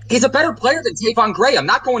 Yeah. He's a better player than Tavon Gray. I'm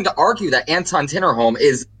not going to argue that Anton Tinnerholm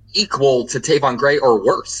is equal to Tavon Gray or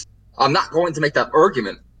worse. I'm not going to make that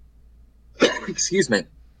argument. Excuse me.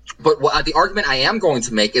 But the argument I am going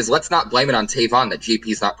to make is let's not blame it on Tavon that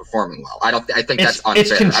GP's not performing well. I think that's unfair.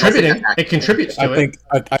 It's contributing. It contributes to it.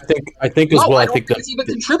 I think as well. I don't think it's even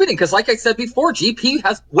contributing because, like I said before, GP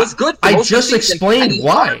was good. For I just explained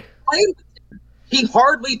why. He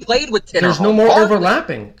hardly played with Tinnerholm. There's no more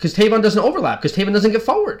overlapping because Tavon doesn't overlap because Tavon doesn't get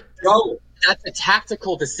forward. No, that's a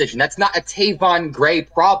tactical decision. That's not a Tavon Gray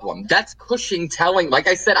problem. That's Cushing telling. Like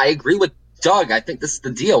I said, I agree with Doug. I think this is the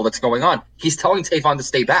deal that's going on. He's telling Tavon to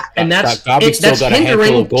stay back. And that's still got a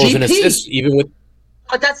handful of goals and assists, even with.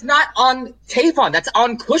 But that's not on Tavon. That's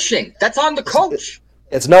on Cushing. That's on the coach.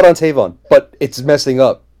 It's not on Tavon, but it's messing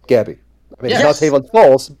up Gabi. It's not Tavon's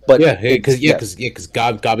fault, but because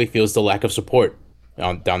Gabi feels the lack of support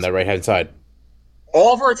down that right hand side.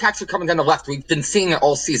 All of our attacks are coming down the left. We've been seeing it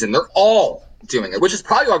all season. They're all doing it, which is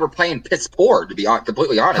probably why we're playing piss poor, to be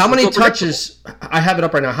completely honest. How many touches? I have it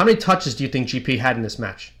up right now. How many touches do you think GP had in this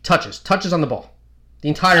match? Touches on the ball, the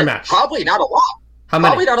entire match. Probably not a lot. How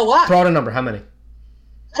many? Probably not a lot. Throw out a number. How many?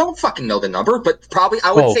 I don't fucking know the number, but probably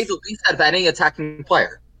I would say the least out of any attacking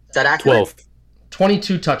player. Is that accurate? 12.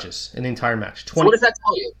 22 touches in the entire match. So what does that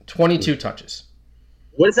tell you? 22 touches.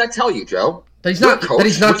 What does that tell you, Joe? That he's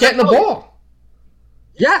not getting the ball.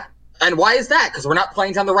 Yeah. And why is that? Because we're not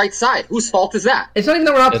playing down the right side. Whose fault is that? It's not even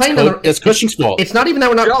that we're not playing down the right side. It's Cushing's fault. It's not even that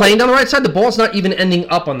we're not playing down the right side. The ball's not even ending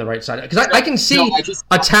up on the right side. Because I can see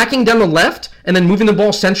attacking down the left and then moving the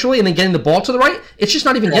ball centrally and then getting the ball to the right. It's just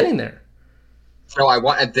not even getting there. No, I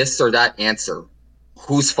want a this or that answer.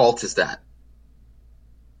 Whose fault is that?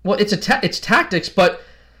 Well, it's tactics, but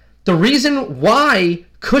the reason why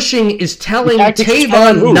Cushing is telling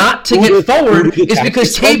Tavon not to get forward is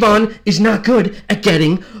because Tavon is not good at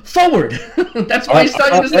getting forward. That's why he's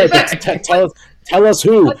telling him to stay back.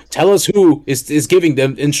 Tell us who is giving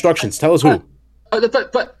them instructions. Tell us who.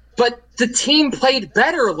 But the team played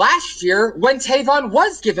better last year when Tavon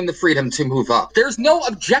was given the freedom to move up. There's no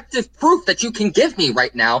objective proof that you can give me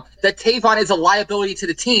right now that Tavon is a liability to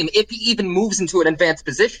the team if he even moves into an advanced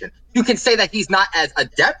position. You can say that he's not as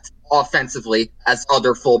adept offensively as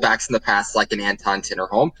other fullbacks in the past, like an Anton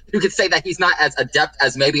Tinnerholm. You could say that he's not as adept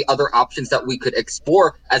as maybe other options that we could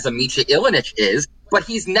explore as a Micha Ilinic is, but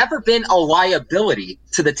he's never been a liability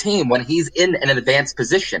to the team when he's in an advanced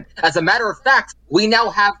position. As a matter of fact, we now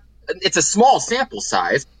have, it's a small sample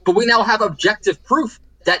size, but we now have objective proof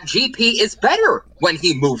that GP is better when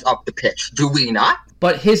he moves up the pitch. Do we not?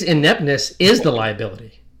 But his ineptness is the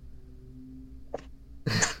liability.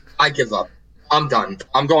 I give up. I'm done.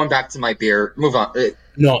 I'm going back to my beer. Move on.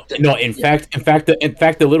 No. In fact,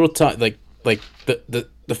 the little time, like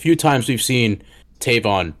the few times we've seen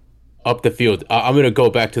Tavon up the field. I'm going to go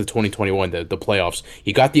back to the 2021, the playoffs.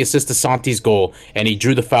 He got the assist to Santi's goal, and he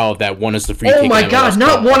drew the foul that won us the free kick. Oh my God,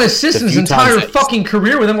 not one assist in his entire fucking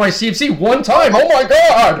career with NYCFC. One time. Oh my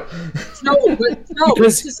God. No,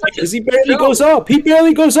 because he barely goes up. He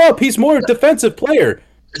barely goes up. He's more a defensive player.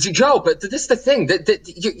 Joe, but this is the thing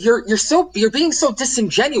that you're being so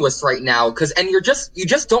disingenuous right now and you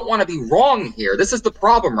just don't want to be wrong here. This is the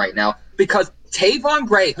problem right now because Tavon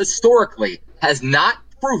Gray historically has not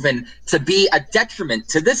proven to be a detriment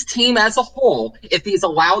to this team as a whole if he's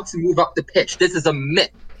allowed to move up the pitch. This is a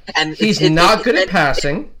myth, and he's not good at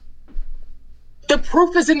passing. The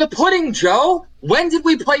proof is in the pudding, Joe. When did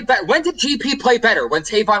we play better? When did GP play better? When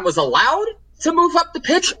Tavon was allowed to move up the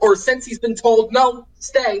pitch, or since he's been told no,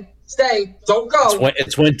 stay, don't go?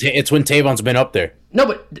 It's when Tavon's been up there. No,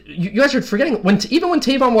 but you guys are forgetting even when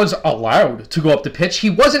Tavon was allowed to go up the pitch,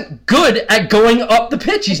 he wasn't good at going up the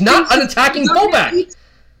pitch. He's not an attacking fullback.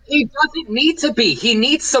 He doesn't need to be. He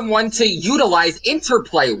needs someone to utilize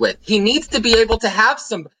interplay with. He needs to be able to have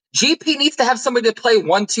some. GP needs to have somebody to play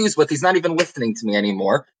 1-2s with. He's not even listening to me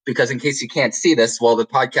anymore because, in case you can't see this, well, the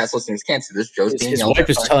podcast listeners can't see this. Joe's being his wife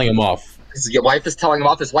is telling him off. His wife is telling him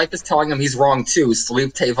off. His wife is telling him he's wrong too. So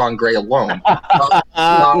leave Tavon Gray alone.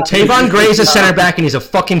 Tavon Gray is a center back, and he's a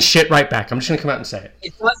fucking shit right back. I'm just gonna come out and say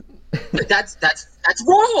it. That's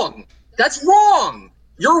wrong. That's wrong.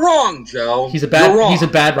 You're wrong, Joe. He's a bad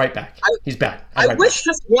right back. He's bad. I wish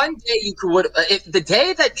just one day you could. If the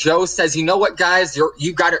day that Joe says, you know what, guys,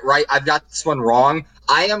 you got it right. I've got this one wrong.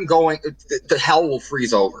 I am going. The hell will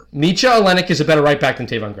freeze over. Mitja Olenek is a better right back than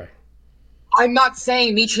Tavon Gray. I'm not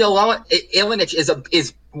saying Mitja Olenek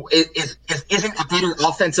isn't a better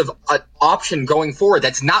offensive option going forward.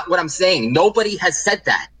 That's not what I'm saying. Nobody has said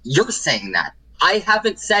that. You're saying that. I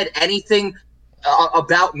haven't said anything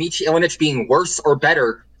about Mitja Olenek being worse or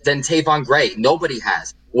better than Tavon Gray. Nobody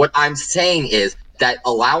has. What I'm saying is that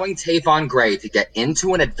allowing Tavon Gray to get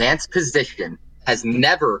into an advanced position has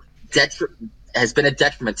never been a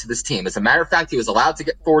detriment to this team. As a matter of fact, he was allowed to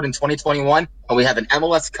get forward in 2021, and we have an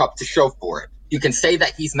MLS Cup to show for it. You can say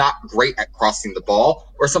that he's not great at crossing the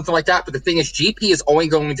ball or something like that, but the thing is, GP is only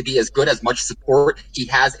going to be as good as much support he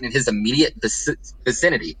has in his immediate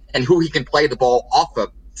vicinity and who he can play the ball off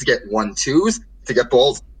of to get 1-2s, to get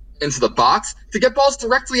balls into the box, to get balls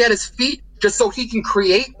directly at his feet just so he can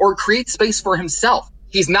create space for himself.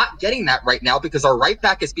 He's not getting that right now because our right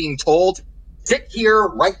back is being told, sit here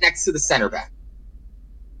right next to the center back.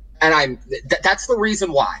 And that's the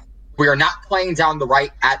reason why we are not playing down the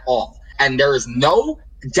right at all. And there is no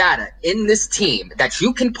data in this team that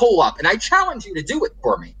you can pull up, and I challenge you to do it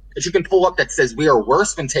for me, that you can pull up that says we are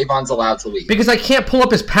worse when Tavon's allowed to leave. Because I can't pull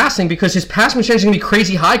up his passing because his passing percentage is going to be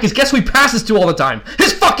crazy high because guess who he passes to all the time?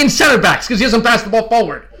 His fucking center backs because he doesn't pass the ball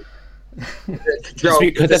forward.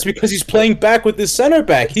 That's because he's playing back with his center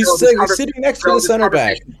back. He's sitting next to the center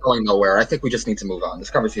back. Going nowhere. I think we just need to move on.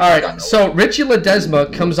 This conversation. All right. So Richie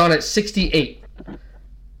Ledesma comes on at 68.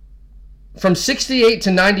 From 68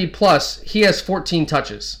 to 90 plus, he has 14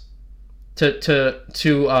 touches to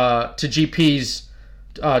GP's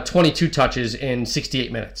 22 touches in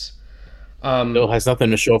 68 minutes. Bill has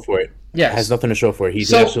nothing to show for it. Yes. Has nothing to show for it.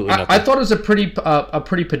 He's absolutely nothing. I thought it was a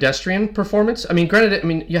pretty pedestrian performance. I mean,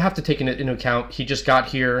 granted, you have to take into account he just got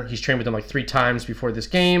here. He's trained with them like 3 times before this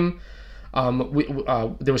game.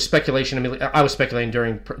 There was speculation. I mean, I was speculating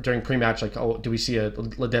during pre-match, like, oh, do we see a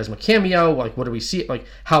Ledesma cameo? Like, what do we see? Like,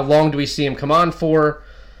 how long do we see him come on for?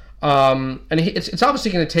 And it's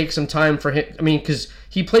obviously going to take some time for him. I mean, because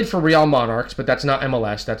he played for Real Monarchs, but that's not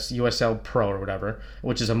MLS. That's USL Pro or whatever,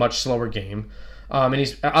 which is a much slower game. And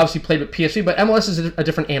he's obviously played with PSV, but MLS is a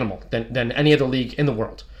different animal than any other league in the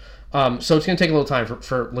world. So it's going to take a little time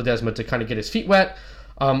for Ledesma to kind of get his feet wet.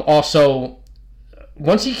 Also,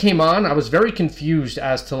 once he came on, I was very confused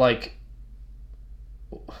as to like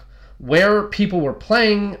where people were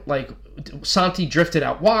playing. Like, Santi drifted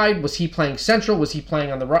out wide. Was he playing central? Was he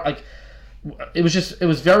playing on the right? Like, it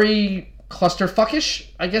was very clusterfuckish,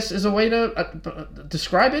 I guess is a way to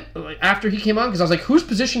describe it. Like, after he came on, because I was like, whose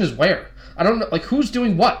position is where? I don't know, like, who's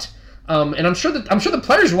doing what. And I'm sure the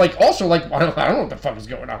players were like also like, I don't know what the fuck is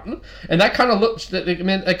going on. And that kind of looked. I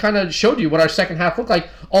mean, it kind of showed you what our second half looked like.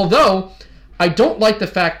 Although I don't like the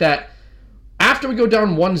fact that after we go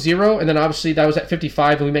down 1-0, and then obviously that was at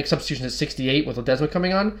 55, and we make substitutions at 68 with Ledesma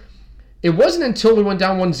coming on. It wasn't until we went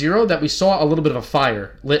down 1-0 that we saw a little bit of a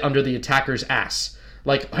fire lit under the attacker's ass.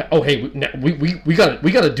 Like, oh hey, we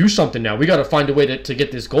gotta do something now. We gotta find a way to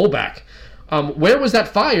get this goal back. Where was that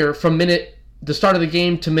fire from minute the start of the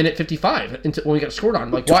game to minute 55 when we got scored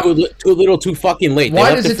on. Like, too little, too fucking late.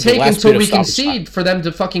 Why does it take until we concede for them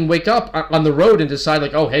to fucking wake up on the road and decide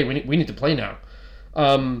like, oh, hey, we need to play now?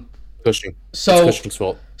 Cushing. So it's Cushing's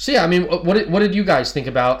fault. So yeah, I mean, what did you guys think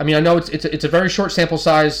about? I mean, I know it's a very short sample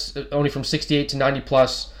size, only from 68 to 90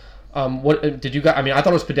 plus. What did you guys? I mean, I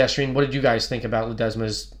thought it was pedestrian. What did you guys think about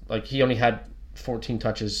Ledesma's? Like, he only had 14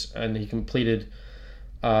 touches and he completed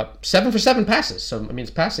 7 for 7 passes. So I mean,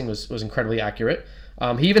 his passing was incredibly accurate.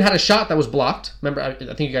 He even had a shot that was blocked. Remember, I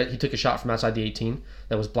think he took a shot from outside the 18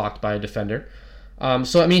 that was blocked by a defender.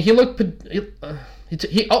 So I mean, he looked.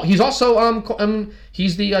 He's also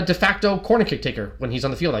he's the de facto corner kick taker when he's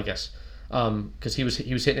on the field, I guess, because he was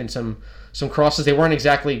hitting some crosses. They weren't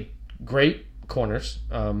exactly great corners,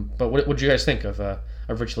 but what did you guys think of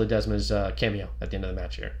Rich Ledesma's cameo at the end of the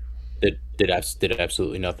match here? Did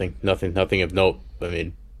absolutely nothing of note. I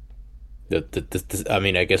mean, I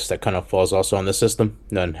mean, I guess that kind of falls also on the system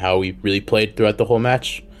and how he really played throughout the whole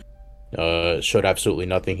match. Showed absolutely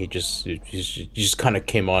nothing. He just kind of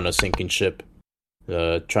came on a sinking ship,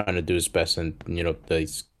 trying to do his best, and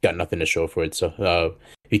he's got nothing to show for it. So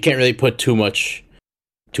you can't really put too much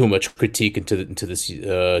critique into this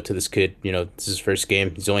kid. This is his first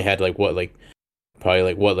game. He's only had probably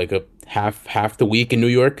a half the week in New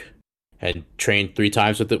York, and trained 3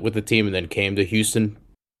 times with the team, and then came to Houston.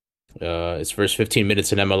 His first 15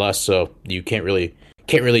 minutes in MLS, so you can't really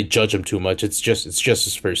judge him too much. It's just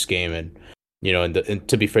his first game, and and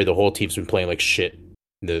to be fair, the whole team's been playing like shit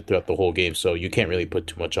throughout the whole game, so you can't really put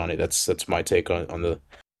too much on it. That's my take on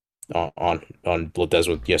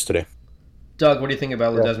Ledesma yesterday. Doug, what do you think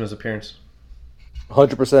about Ledesma's appearance?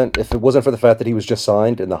 100%. If it wasn't for the fact that he was just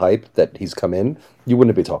signed and the hype that he's come in, you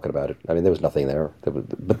wouldn't be talking about it. I mean, there was nothing there. And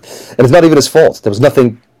it's not even his fault. There was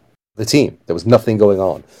nothing. The team. There was nothing going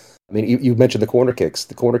on. I mean, you mentioned the corner kicks.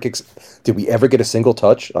 The corner kicks, did we ever get a single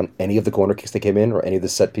touch on any of the corner kicks that came in or any of the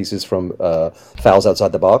set pieces from fouls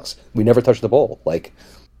outside the box? We never touched the ball. Like,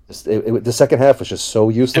 the second half was just so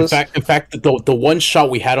useless. In fact, the one shot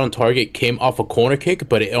we had on target came off a corner kick,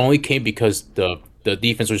 but it only came because the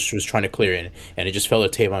defense was trying to clear in, and it just fell to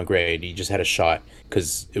Tavon Gray, and he just had a shot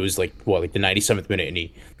because it was like the 97th minute, and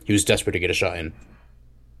he was desperate to get a shot in.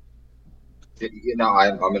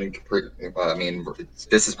 I'm going to. I mean,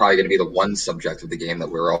 this is probably going to be the one subject of the game that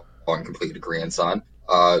we're all in complete agreement on.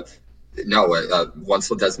 Once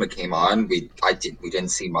Ledesma came on, we didn't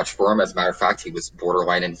see much for him. As a matter of fact, he was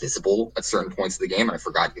borderline invisible at certain points of the game, and I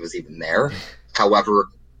forgot he was even there. However,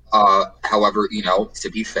 to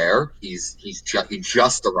be fair, he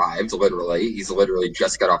just arrived. He's literally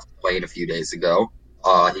just got off the plane a few days ago.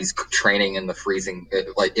 He's training in the freezing,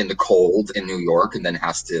 like in the cold in New York, and then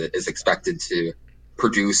is expected to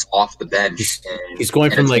produce off the bench. He's going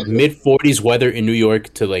from like mid-40s weather in New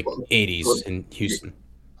York to like 80s in Houston.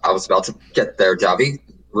 I was about to get there, Davi.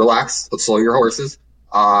 Relax. Let's slow your horses.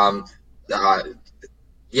 To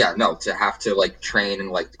have to like train in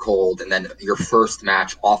like the cold, and then your first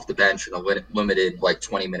match off the bench in a limited like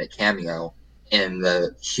 20-minute cameo in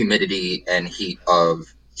the humidity and heat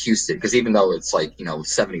of Houston, because even though it's like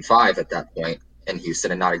 75 at that point in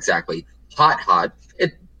Houston and not exactly hot,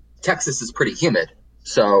 Texas is pretty humid.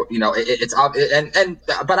 So it's but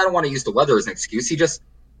I don't want to use the weather as an excuse.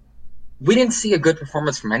 We didn't see a good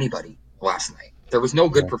performance from anybody last night. There was no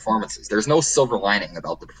good performances. There's no silver lining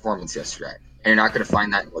about the performance yesterday, and you're not going to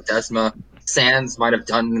find that in Ledesma. Sands might have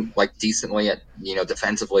done like decently at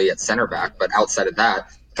defensively at center back, but outside of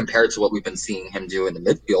that, compared to what we've been seeing him do in the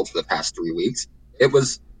midfield for the past 3 weeks, it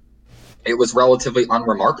was relatively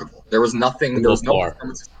unremarkable. There was nothing. There was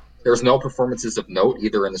no performances of note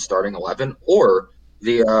either in the starting 11 or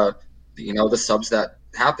the subs that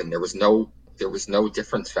happened. There was no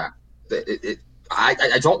difference factor.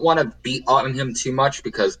 I don't want to beat on him too much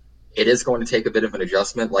because it is going to take a bit of an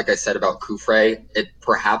adjustment. Like I said about Kufre,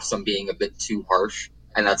 perhaps I'm being a bit too harsh,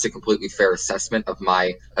 and that's a completely fair assessment of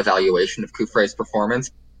my evaluation of Kufre's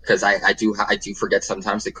performance. Because I do forget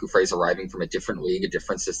sometimes that Kufre is arriving from a different league, a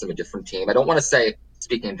different system, a different team. I don't want to say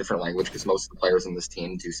speaking a different language because most of the players in this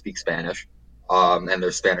team do speak Spanish, and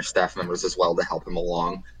there's Spanish staff members as well to help him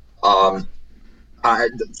along.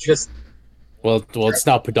 It's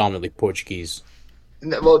not predominantly Portuguese.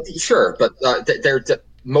 Well, sure, but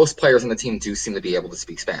most players on the team do seem to be able to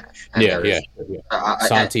speak Spanish. And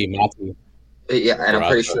Santi, Mati. Yeah, and I'm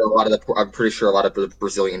pretty sure a lot of the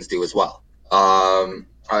Brazilians do as well.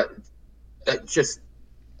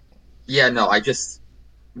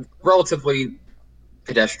 Relatively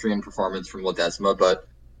pedestrian performance from Ledesma, but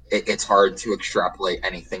it's hard to extrapolate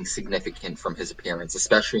anything significant from his appearance,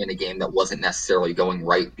 especially in a game that wasn't necessarily going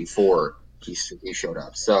right before he showed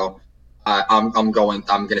up. So I'm going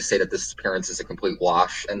to say that this appearance is a complete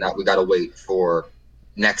wash, and that we got to wait for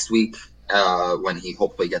next week when he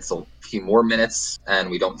hopefully gets a few more minutes, and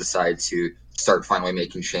we don't decide to start finally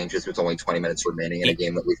making changes with only 20 minutes remaining in a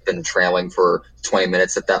game that we've been trailing for 20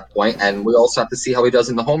 minutes at that point. And we also have to see how he does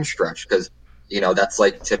in the home stretch, because that's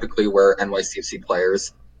like typically where NYCFC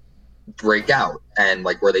players break out, and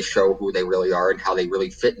like where they show who they really are and how they really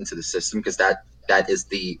fit into the system, because that is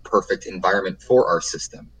the perfect environment for our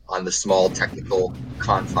system on the small technical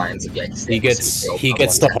confines of Yankee Stadium. He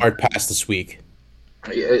gets the hard pass this week.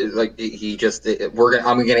 Like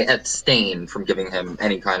I'm gonna abstain from giving him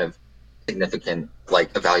any kind of significant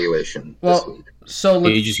evaluation this week. So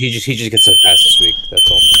he just gets a pass this week.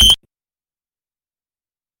 That's all.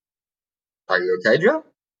 Are you okay, Joe?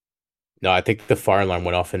 No, I think the fire alarm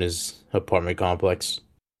went off in his apartment complex.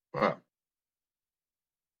 Oh.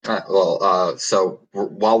 So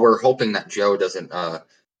while we're hoping that Joe doesn't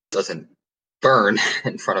burn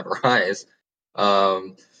in front of our eyes, are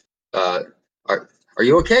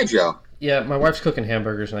you okay, Joe? Yeah, my wife's cooking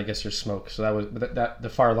hamburgers, and I guess there's smoke. So that was the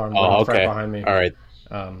fire alarm went off right behind me. All right.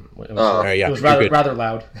 It was rather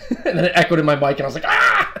loud, and then it echoed in my mic, and I was like,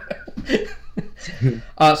 ah.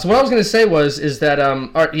 So what I was going to say is that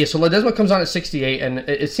so Ledesma comes on at 68, and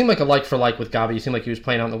it seemed like a like for like with Gavi. It seemed like he was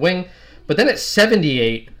playing on the wing, but then at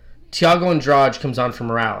 78, Thiago Andrade comes on for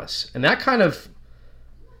Morales, and that kind of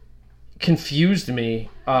confused me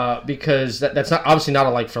because that's not obviously not a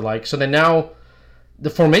like for like. So then now the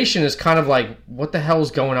formation is kind of like, what the hell is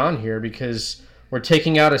going on here? Because we're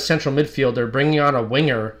taking out a central midfielder, bringing on a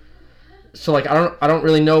winger. So like I don't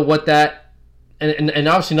really know what that, and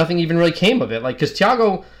obviously nothing even really came of it. Like, because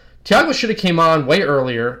Thiago should have came on way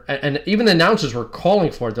earlier, and even the announcers were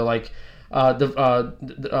calling for it. They're like,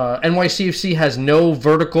 NYCFC has no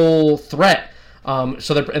vertical threat.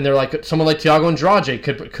 They're like, someone like Thiago Andrade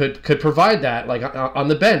could provide that, like on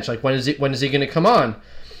the bench. Like, when is he going to come on?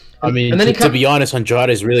 I mean, to be honest,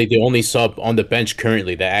 Andrade is really the only sub on the bench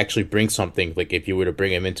currently that actually brings something. Like, if you were to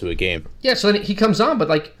bring him into a game, yeah. So then he comes on, but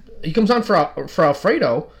like he comes on for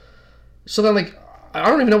Alfredo. So then, like, I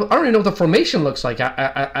don't even know what the formation looks like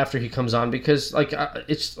after he comes on, because like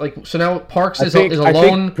it's like, so now Parks is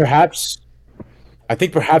alone. I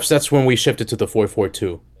think perhaps that's when we shifted to the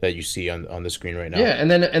 4-4-2 that you see on the screen right now. Yeah,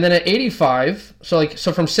 and then at 85, so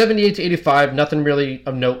from 78 to 85, nothing really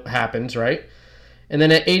of note happens, right? And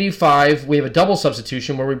then at 85, we have a double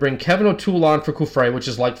substitution where we bring Kevin O'Toole on for Kufre, which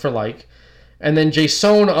is like for like, and then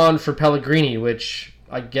Jason on for Pellegrini, which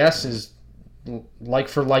I guess is like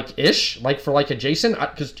for like-ish, like for like adjacent,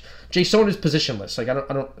 because Jason is positionless. Like I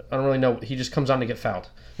don't really know. He just comes on to get fouled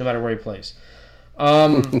no matter where he plays.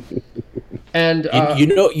 And you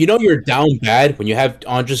know you're down bad when you have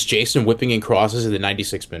Andres Jason whipping in crosses in the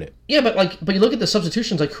 96th minute. Yeah, but you look at the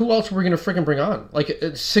substitutions. Like, who else were we gonna freaking bring on? Like,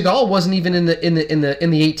 Segal wasn't even in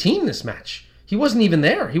the 18 this match. He wasn't even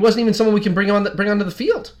there. He wasn't even someone we can bring onto the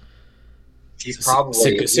field. He's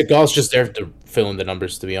probably Segal's just there to fill in the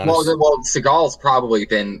numbers, to be honest. Well, Segal's probably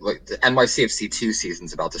been like, the NYCFC 2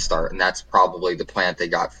 season's about to start, and that's probably the plan they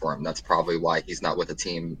got for him. That's probably why he's not with a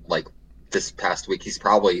team like this past week. He's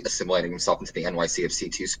probably assimilating himself into the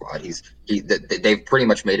NYCFC 2 squad. They've pretty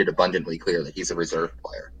much made it abundantly clear that he's a reserve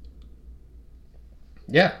player.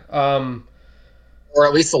 Yeah. Or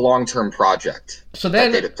at least a long-term project. So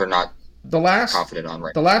then they're not confident on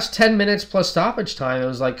right now. The last 10 minutes plus stoppage time, it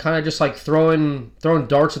was like kind of just like throwing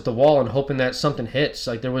darts at the wall and hoping that something hits.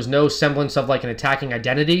 Like, there was no semblance of like an attacking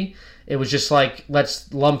identity. It was just like,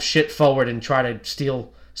 let's lump shit forward and try to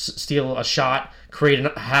steal a shot, create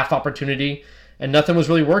a half opportunity, and nothing was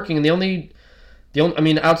really working. And the only I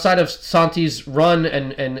mean, outside of Santi's run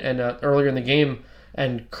and earlier in the game,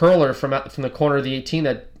 and curler from the corner of the 18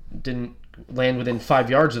 that didn't land within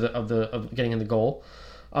 5 yards of getting in the goal.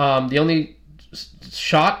 The only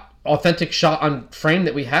authentic shot on frame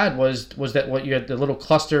that we had was that what you had, the little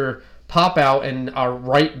cluster pop out and our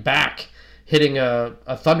right back hitting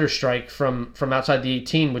a thunder strike from outside the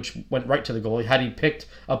 18, which went right to the goal. Had he picked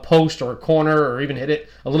a post or a corner or even hit it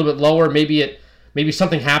a little bit lower, maybe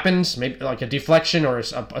something happens, maybe like a deflection or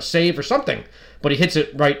a save or something. But he hits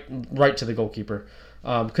it right to the goalkeeper.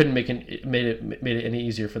 Couldn't made it any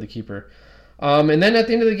easier for the keeper. And then at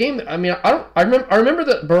the end of the game, I mean, I remember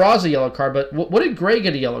the Barraza yellow card, but what did Gray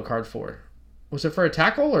get a yellow card for? Was it for a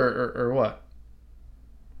tackle or what?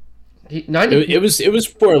 It was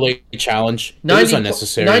for a late challenge. It was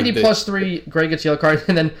unnecessary. 90 plus 3, Gray gets yellow card,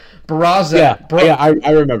 and then Barraza. Yeah,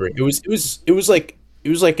 I remember. It was like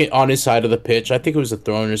on his side of the pitch. I think it was a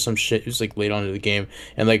throw-in or some shit. It was like late on in the game,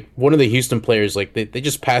 and like one of the Houston players, like they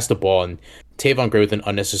just passed the ball, and Tavon Gray with an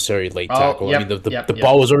unnecessary late tackle. Yep, I mean, the yep.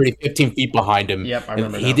 ball was already 15 feet behind him. Yep, I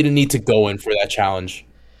remember. He didn't need to go in for that challenge.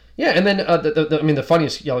 Yeah, and then the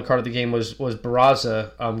funniest yellow card of the game was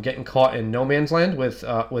Barraza getting caught in no man's land with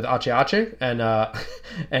Ache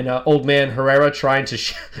and old man Herrera trying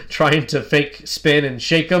to fake spin and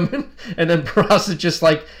shake him, and then Barraza just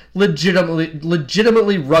like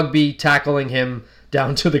legitimately rugby tackling him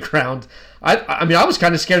down to the ground. I mean, I was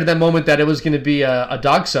kind of scared at that moment that it was going to be a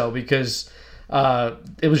dog show because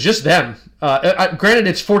it was just them. Granted,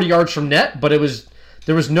 it's 40 yards from net, but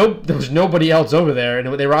there was nobody else over there,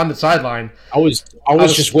 and they were on the sideline. I was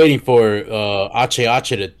just waiting for Ache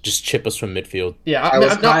to just chip us from midfield. Yeah, I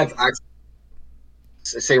was kind of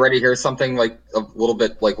say ready to hear something like a little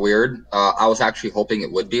bit like weird. I was actually hoping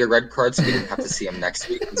it would be a red card, so we didn't have to see him next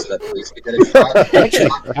week, so that at least we get a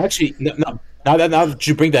shot. Actually, no. Now that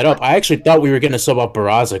you bring that up, I actually thought we were going to sub out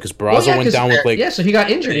Barraza because Barraza went down with so he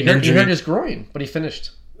got injured. He hurt his groin, but he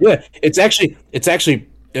finished. Yeah, it's actually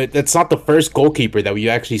that's not the first goalkeeper that we've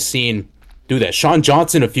actually seen do that. Sean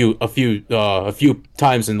Johnson a few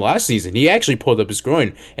times in the last season, he actually pulled up his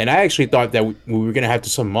groin, and I actually thought that we were going to have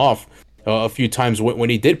to sub him off a few times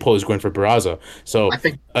when he did pull his groin for Barraza. So I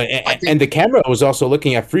think and the camera was also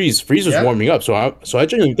looking at Freeze. Freeze was warming up, so I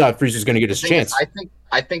genuinely thought Freeze was going to get his chance.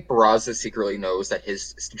 I think Barraza secretly knows that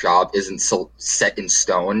his job isn't set in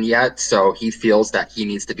stone yet, so he feels that he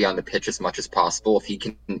needs to be on the pitch as much as possible. If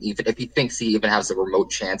he thinks he even has a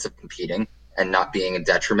remote chance of competing and not being a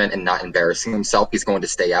detriment and not embarrassing himself, he's going to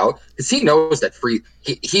stay out because he knows that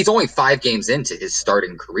he's only 5 games into his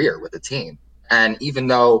starting career with the team, and even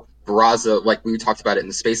though Barraza, like we talked about it in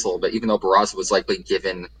the space a little bit, even though Barraza was likely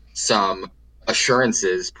given some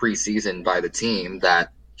assurances preseason by the team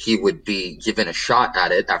that he would be given a shot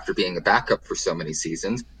at it after being a backup for so many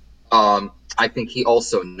seasons. I think he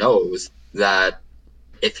also knows that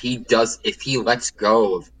if he lets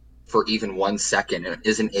go for even 1 second and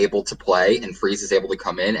isn't able to play, and Freeze is able to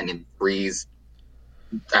come in, and then Freeze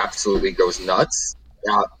absolutely goes nuts,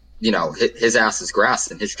 his ass is grass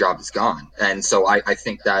and his job is gone. And so I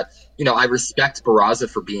think that, I respect Barraza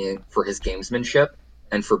for his gamesmanship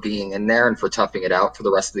and for being in there and for toughing it out for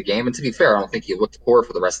the rest of the game. And to be fair, I don't think he looked poor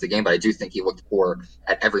for the rest of the game, but I do think he looked poor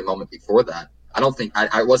at every moment before that. I don't think I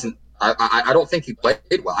don't think he played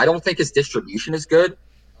well. I don't think his distribution is good.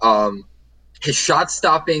 His shot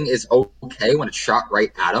stopping is okay when it's shot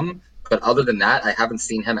right at him, but other than that, I haven't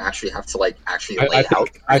seen him actually have to lay out.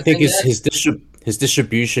 I think his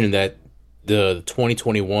distribution in that the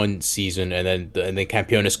 2021 season and then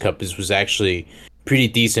Campeones Cup was actually pretty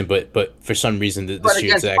decent, but for some reason this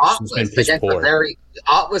year it's been piss poor.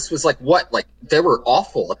 Otless was they were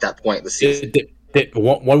awful at that point of the season.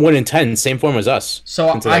 1 in 10, same form as us. So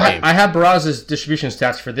I have Barraza's distribution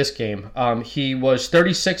stats for this game. He was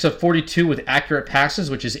 36 of 42 with accurate passes,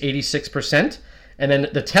 which is 86%. And then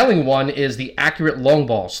the telling one is the accurate long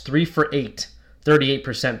balls, 3 for 8,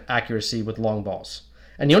 38% accuracy with long balls.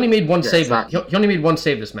 And he only made one save. He only made one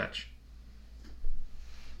save this match.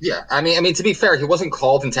 Yeah, I mean, to be fair, he wasn't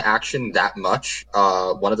called into action that much.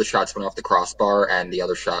 One of the shots went off the crossbar, and the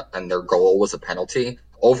other shot and their goal was a penalty.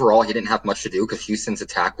 Overall, he didn't have much to do because Houston's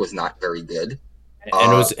attack was not very good.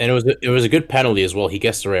 And it was a good penalty as well. He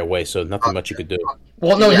guessed the right way, so nothing much you could do.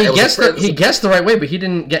 Well, no, he guessed the right way, but he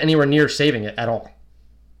didn't get anywhere near saving it at all.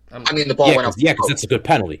 I mean, the ball went off. Yeah, because that's a good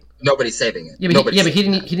penalty. Nobody's saving it. Yeah, but he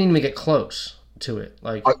didn't even get close to it.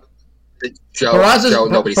 Like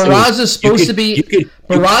nobody's Barraza's supposed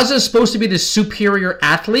to be the superior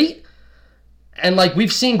athlete. And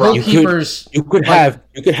we've seen goalkeepers, you could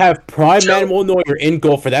have prime Manuel Neuer in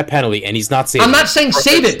goal for that penalty, and he's not saving. I'm not saying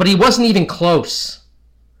save it, but he wasn't even close.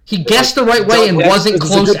 He guessed the right way and wasn't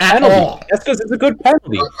close at all. That's because it's a good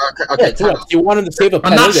penalty. Okay, you want him to save a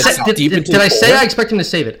penalty? Did I say I expect him to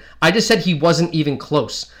save it? I just said he wasn't even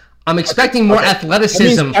close. I'm expecting more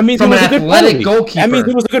athleticism from an athletic goalkeeper. I mean,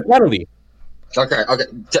 it was a good penalty. Okay.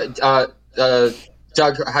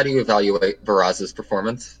 Doug, how do you evaluate Barraza's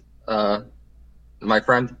performance? My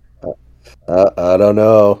friend? I don't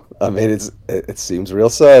know. I mean, it seems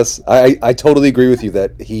real sus. I totally agree with you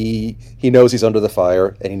that he knows he's under the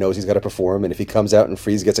fire and he knows he's got to perform. And if he comes out and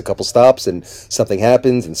Freeze gets a couple stops and something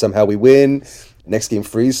happens and somehow we win, next game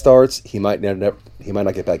Freeze starts, he might not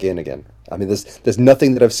get back in again. I mean, there's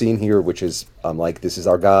nothing that I've seen here which is I'm like, this is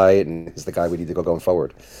our guy and he's the guy we need to go going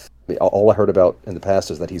forward. I mean, all I heard about in the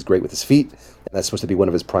past is that he's great with his feet, and that's supposed to be one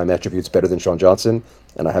of his prime attributes, better than Sean Johnson,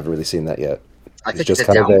 and I haven't really seen that yet. I think it's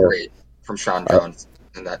a downgrade from Sean Jones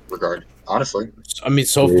in that regard, honestly. I mean,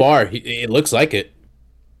 so far, it looks like it.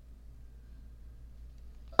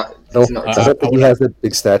 No, I don't think he has that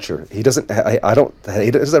big stature. He doesn't. I don't.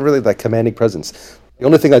 He doesn't have really that commanding presence. The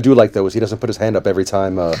only thing I do like though is he doesn't put his hand up every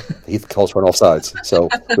time Heath calls for an offsides. So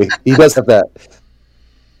he does have that.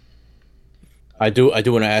 I do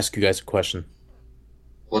want to ask you guys a question.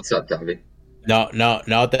 What's up, David? Now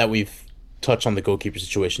that we've touched on the goalkeeper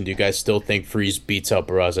situation, do you guys still think Freeze beats out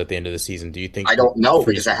Barraza at the end of the season? Do you think? I don't know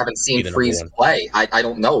because I haven't seen Freeze play. I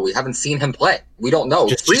don't know. We haven't seen him play. We don't know.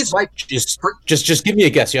 Just give me a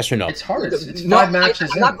guess, yes or no. It's hard. It's 5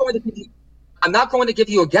 matches. I'm not going to give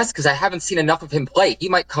you a guess because I haven't seen enough of him play. He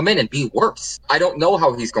might come in and be worse. I don't know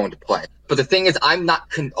how he's going to play. But the thing is,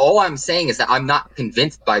 all I'm saying is that I'm not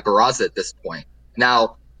convinced by Barraza at this point.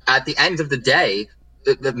 Now, at the end of the day,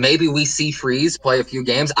 maybe we see Freeze play a few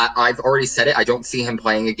games. I've already said it. I don't see him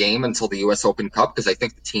playing a game until the U.S. Open Cup because I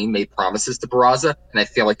think the team made promises to Barraza, and I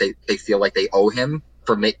feel like they feel like they owe him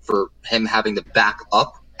for him having to back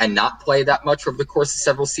up and not play that much over the course of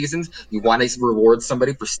several seasons. You want to reward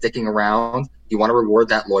somebody for sticking around. You want to reward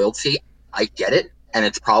that loyalty. I get it, and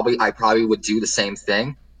I probably would do the same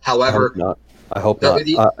thing. However, I hope not.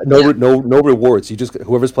 No rewards. You just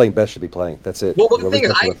whoever's playing best should be playing. That's it. Well, the thing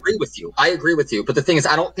is, I agree with you. But the thing is,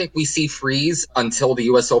 I don't think we see Freeze until the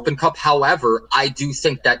U.S. Open Cup. However, I do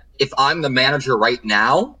think that if I'm the manager right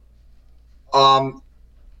now,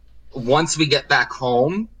 once we get back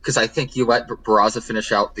home, because I think you let Barraza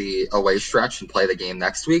finish out the away stretch and play the game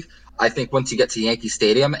next week. I think once you get to Yankee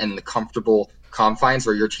Stadium and the comfortable confines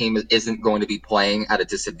where your team isn't going to be playing at a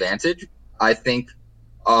disadvantage, I think.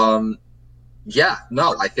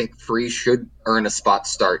 I think Freeze should earn a spot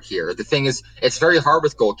start here. The thing is, it's very hard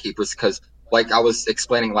with goalkeepers because, like I was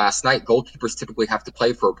explaining last night, goalkeepers typically have to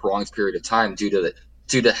play for a prolonged period of time due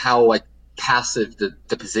to how passive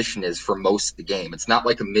the position is for most of the game. It's not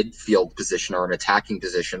like a midfield position or an attacking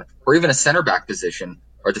position or even a center back position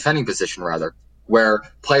or defending position rather, where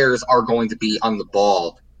players are going to be on the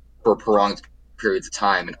ball for prolonged periods of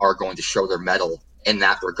time and are going to show their mettle in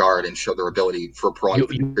that regard and show their ability for prolonged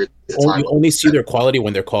periods of time. You only see their quality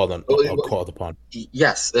when they're called upon.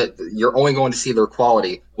 Yes, you're only going to see their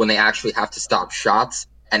quality when they actually have to stop shots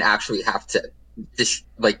and actually have to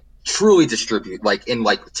truly distribute in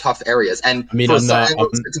tough areas. And there's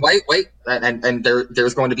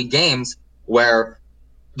going to be games where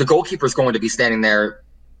the goalkeeper is going to be standing there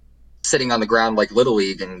sitting on the ground like Little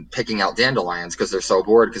League and picking out dandelions because they're so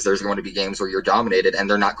bored, because there's going to be games where you're dominated and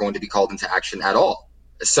they're not going to be called into action at all.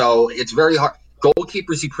 So it's very hard.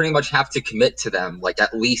 Goalkeepers, you pretty much have to commit to them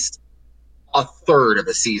at least a third of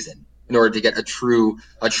a season in order to get a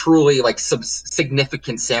truly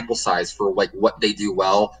significant sample size for what they do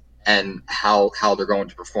well and how they're going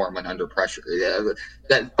to perform when under pressure.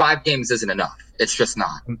 That 5 games isn't enough. It's just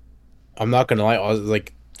not. I'm not gonna lie.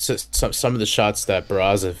 Some of the shots that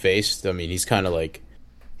Barraza faced, I mean, he's kind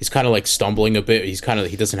of stumbling a bit. He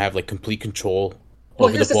doesn't have complete control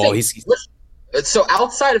over the ball. So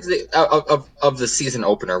outside of the season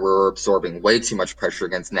opener, we were absorbing way too much pressure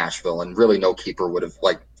against Nashville, and really no keeper would have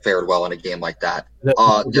fared well in a game like that.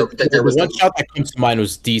 There was one shot that comes to mind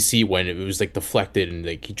was DC when it was deflected and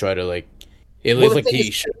he tried to it looked like he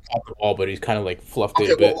should have caught the ball, but he's kind of fluffed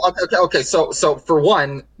it a bit. Okay. So for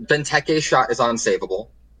one, Benteke's shot is unsavable.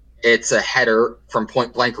 It's a header from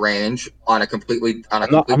point blank range on a complete.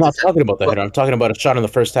 I'm not talking about the header. I'm talking about a shot in the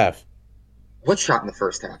first half. What shot in the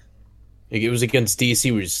first half? It was against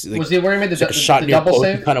DC. Was it where he made the double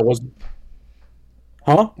save? Kind of wasn't.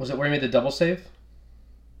 Huh? Was it where he made the double save?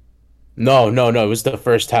 No. It was the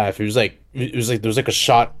first half. There was a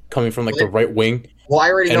shot coming from the right wing. Well,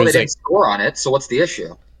 I already know they didn't score on it. So what's the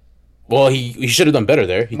issue? Well, he should have done better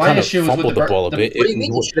there. He kind of fumbled the ball a bit. What do you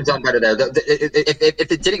mean he should have done better there?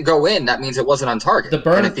 If it didn't go in, that means it wasn't on target.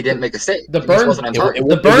 And if he didn't make a save, it wasn't on target.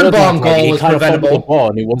 The Birnbaum goal was preventable.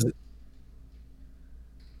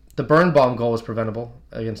 The Birnbaum goal was preventable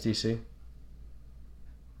against DC.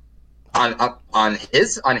 On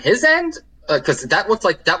his end, because that looked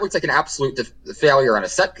like an absolute failure on a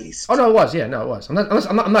set piece. Oh no, it was. Yeah, no, it was.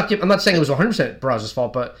 I'm not saying it was 100% Barraza's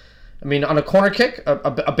fault, but I mean, on a corner kick,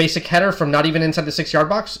 a basic header from not even inside the 6-yard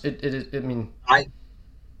box.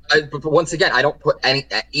 But once again, I don't put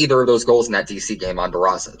either of those goals in that DC game on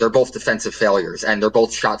Barraza. They're both defensive failures, and they're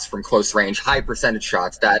both shots from close range, high percentage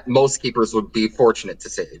shots that most keepers would be fortunate to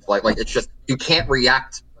save. It's just you can't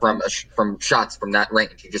react from shots from that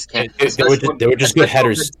range. You just can't. They were just good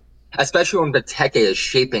headers. Especially when Benteke is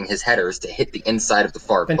shaping his headers to hit the inside of the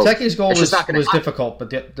far post. Benteke's goal was difficult, but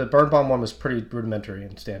the Birnbaum one was pretty rudimentary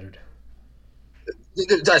and standard.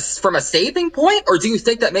 From a saving point, or do you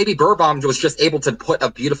think that maybe Birnbaum was just able to put a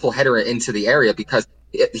beautiful header into the area? Because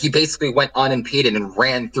he basically went unimpeded and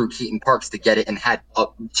ran through Keaton Parks to get it and had a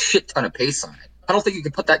shit ton of pace on it. I don't think you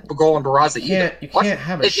can put that goal on Barraza either. You can't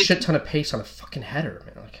have a shit ton of pace on a fucking header,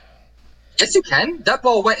 man. Like, yes, you can. That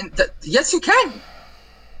ball went in. Yes, you can.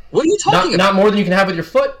 What are you talking about? Not more than you can have with your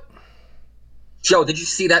foot. Joe, did you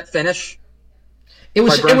see that finish? It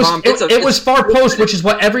was far post, which is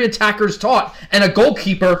what every attacker is taught, and a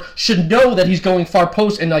goalkeeper should know that he's going far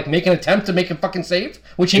post and like make an attempt to make a fucking save,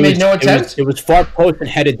 which he made no attempt. It was far post and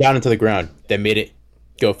headed down into the ground that made it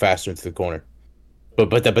go faster into the corner.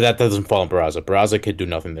 But that doesn't fall on Barraza. Barraza could do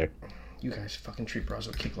nothing there. You guys fucking treat Barraza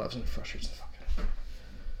with kid gloves and it frustrates the fuck out of me.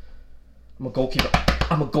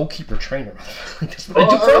 I'm a goalkeeper trainer. That's what I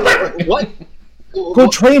do for a living. What? Go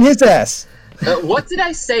train his ass. What did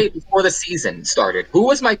I say before the season started? Who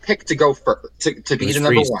was my pick to go for to be the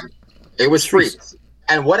number one? It was Freeze.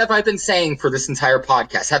 And what have I been saying for this entire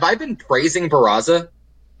podcast? Have I been praising Barraza?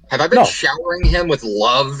 Have I been showering him with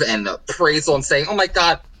love and appraisal and saying, "Oh my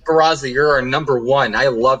God, Barraza, you're our number one. I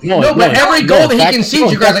love you." No, but every goal that he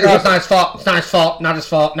concedes, you guys are like, "Oh, it's not his fault. It's not his fault. Not his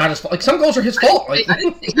fault. Not his fault." Like some goals are his fault. I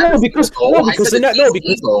didn't think the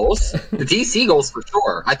DC goals for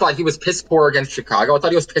sure. I thought he was piss poor against Chicago. I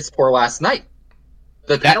thought he was piss poor last night.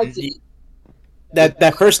 The penalty.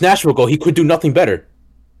 That first Nashville goal, he could do nothing better.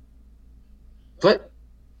 But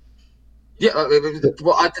yeah,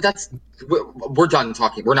 well, we're done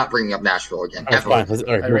talking. We're not bringing up Nashville again. That's fine.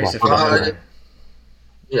 All right,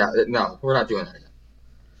 yeah, no, we're not doing that again.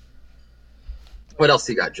 What else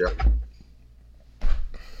you got, Joe?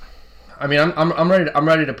 I mean, I'm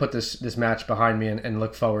ready to put this match behind me and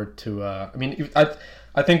look forward to. I mean,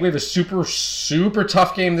 I think we have a super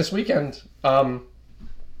tough game this weekend.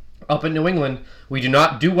 Up in New England, we do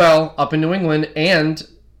not do well up in New England, and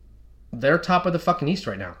they're top of the fucking East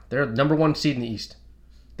right now. They're number one seed in the East.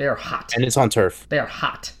 They are hot, and it's on turf. They are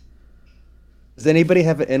hot. Does anybody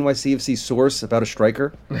have an NYCFC source about a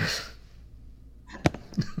striker?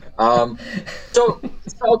 So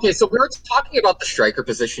we were talking about the striker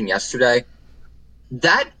position yesterday.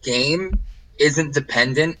 That game isn't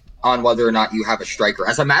dependent on whether or not you have a striker.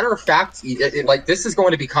 As a matter of fact, this is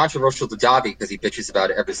going to be controversial to Davi because he bitches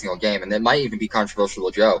about it every single game, and it might even be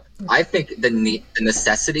controversial to Joe. I think the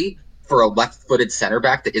necessity for a left-footed center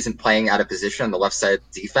back that isn't playing out of position on the left side of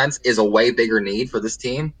the defense is a way bigger need for this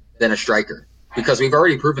team than a striker, because we've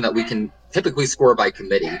already proven that we can typically score by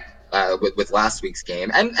committee with last week's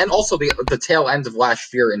game, and also the tail end of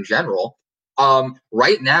last year in general.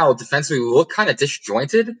 Right now, defensively, we look kind of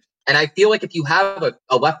disjointed. And I feel like if you have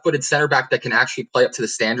a left-footed center back that can actually play up to the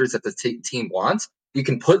standards that the team wants, you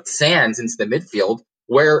can put Sands into the midfield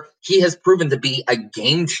where he has proven to be a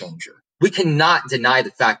game changer. We cannot deny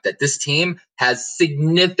the fact that this team has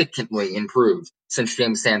significantly improved since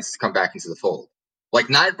James Sands has come back into the fold.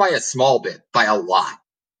 Like, not by a small bit, by a lot.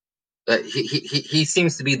 He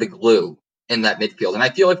seems to be the glue in that midfield. And I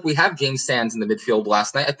feel like we have James Sands in the midfield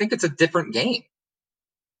last night. I think it's a different game.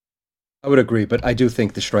 I would agree, but I do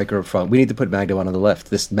think the striker up front, we need to put Magno on the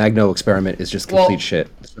left. This Magno experiment is just complete shit.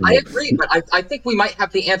 I agree, but I think we might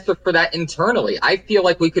have the answer for that internally. I feel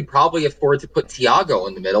like we could probably afford to put Thiago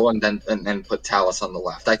in the middle and then put Tallis on the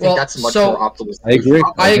left. I think that's much more optimistic. I agree.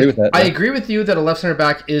 I agree with that. I agree with you that a left center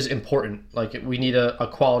back is important. Like, we need a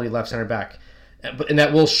quality left center back. And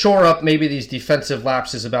that will shore up maybe these defensive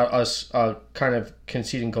lapses about us kind of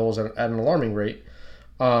conceding goals at an alarming rate,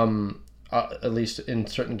 at least in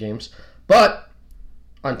certain games. But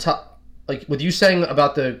on top, like with you saying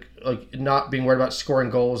about the not being worried about scoring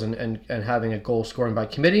goals and having a goal scoring by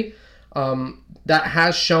committee, that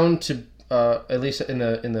has shown to at least in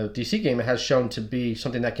the DC game, it has shown to be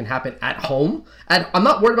something that can happen at home. I'm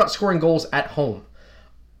not worried about scoring goals at home,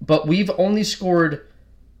 but we've only scored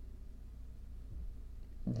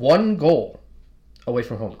one goal away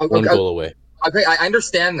from home. One goal away. Okay, I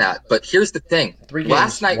understand that, but here's the thing: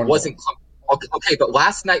 last night wasn't. Okay, but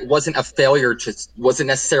last night wasn't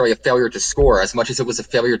necessarily a failure to score as much as it was a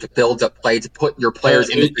failure to build up play, to put your players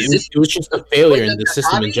in position. It was just a failure in the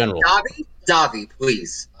system in general. Davi,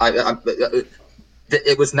 please.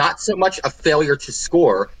 It was not so much a failure to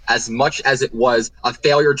score as much as it was a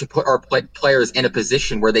failure to put our players in a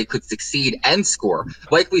position where they could succeed and score.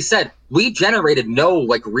 Like we said, we generated no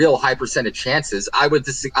real high percentage chances. I would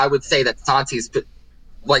say that Santi's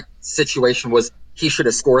situation was he should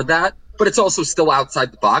have scored that. But it's also still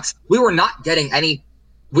outside the box. There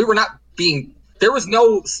was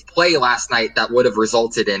no play last night that would have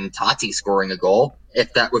resulted in Tati scoring a goal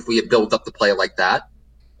if we had built up the play like that.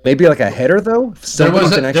 Maybe like a header though. There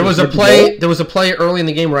was a play early in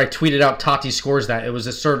the game where I tweeted out Tati scores that. It was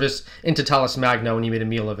a service into Tallis Magno and he made a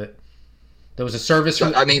meal of it. There was a service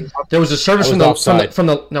from. There was a service from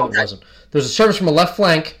the. No, it wasn't. There was a service from the left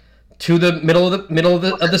flank to the middle of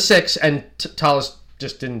the six, and Toothless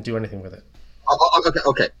just didn't do anything with it.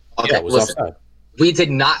 Okay. Yeah, it was offside. We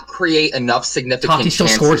did not create enough significant chances. Still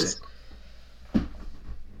scores it.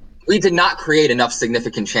 We did not create enough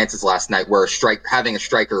significant chances last night where having a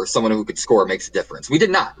striker or someone who could score makes a difference. We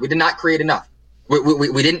did not. We did not create enough.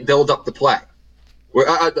 We didn't build up the play.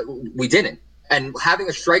 We didn't. And having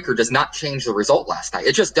a striker does not change the result last night.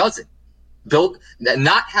 It just doesn't.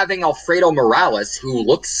 Not having Alfredo Morales, who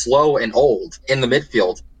looks slow and old in the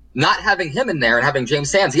midfield, not having him in there and having James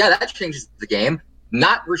Sands, that changes the game.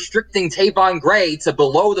 Not restricting Tavon Gray to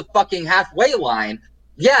below the fucking halfway line,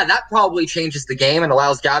 that probably changes the game and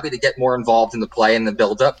allows Gabby to get more involved in the play and the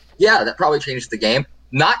build-up. Yeah, that probably changes the game.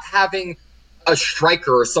 Not having a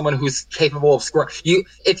striker or someone who's capable of scoring.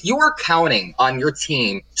 If you are counting on your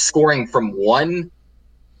team scoring from one,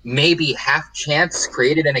 maybe half chance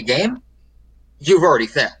created in a game, you've already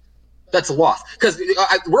failed. That's a loss. Because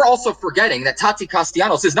we're also forgetting that Tati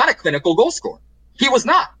Castellanos is not a clinical goal scorer. He was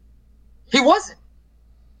not. He wasn't.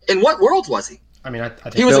 In what world was he? I mean, I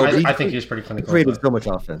think he was pretty clinical. He created so much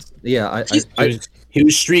offense. Yeah, he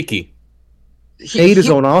was streaky. He made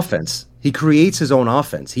his own offense. He creates his own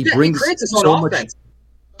offense. He creates his own offense.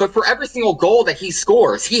 But for every single goal that he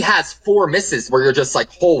scores, he has 4 misses where you're just like,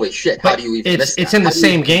 holy shit, how do you even miss that? It's in the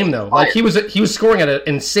same game, though. Like, he was scoring at an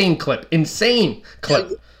insane clip.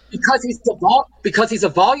 Because he's a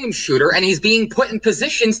volume shooter and he's being put in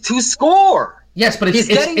positions to score. Yes, but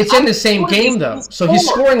it's in the same game, though. So he's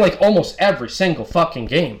scoring like almost every single fucking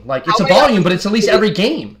game. Like, it's a volume, but it's at least every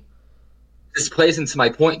game. This plays into my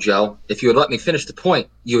point, Joe. If you would let me finish the point,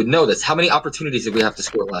 you would know this. How many opportunities did we have to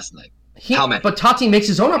score last night? How many? But Tati makes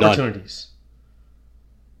his own opportunities.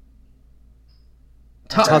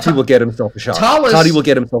 Tati will get himself a shot. Tati will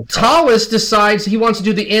get himself a shot. Toothless decides he wants to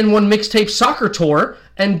do the N1 mixtape soccer tour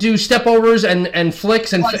and do stepovers and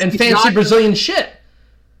flicks and fancy Brazilian shit.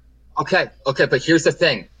 Okay, but here's the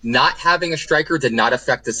thing. Not having a striker did not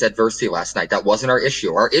affect us adversely last night. That wasn't our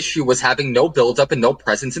issue. Our issue was having no build-up and no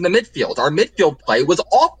presence in the midfield. Our midfield play was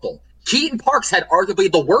awful. Keaton Parks had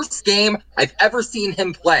arguably the worst game I've ever seen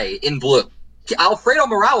him play in blue. Alfredo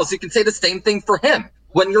Morales, you can say the same thing for him.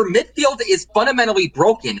 When your midfield is fundamentally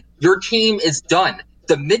broken, your team is done.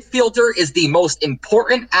 The midfielder is the most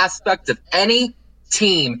important aspect of any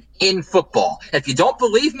team in football. If you don't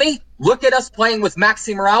believe me, look at us playing with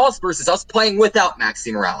Maxi Morales versus us playing without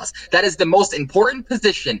Maxi Morales. That is the most important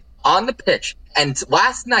position on the pitch. And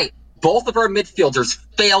last night, both of our midfielders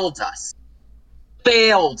failed us.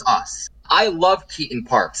 I love Keaton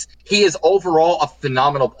Parks. He is overall a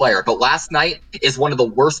phenomenal player, but last night is one of the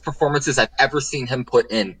worst performances I've ever seen him put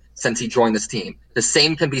in since he joined this team. The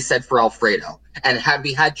same can be said for Alfredo. And had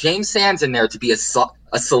we had James Sands in there to be a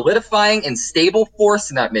solidifying and stable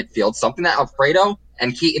force in that midfield, something that Alfredo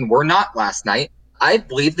and Keaton were not last night, I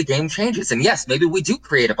believe the game changes. And yes, maybe we do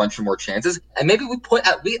create a bunch of more chances, and maybe we put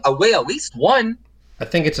away at least one. I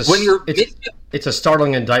think it's a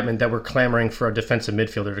startling indictment that we're clamoring for a defensive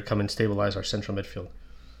midfielder to come and stabilize our central midfield.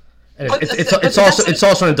 And it's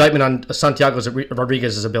also an indictment on Santiago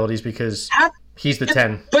Rodriguez's abilities because he's the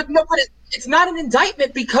 10. But it's not an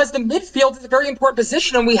indictment because the midfield is a very important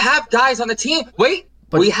position, and we have guys on the team.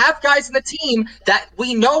 We have guys on the team that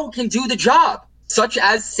we know can do the job, such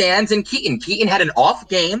as Sands and Keaton. Keaton had an off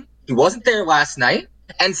game. He wasn't there last night,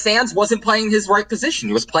 and Sands wasn't playing his right position.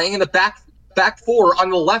 He was playing in the back 4 on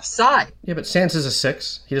the left side. Yeah, but Sands is a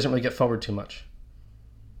 6. He doesn't really get forward too much.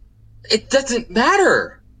 It doesn't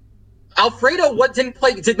matter. Alfredo,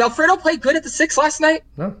 did Alfredo play good at the 6 last night?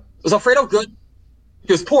 No. Was Alfredo good?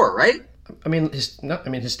 He was poor, right? I mean, his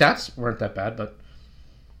stats weren't that bad, but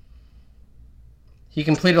he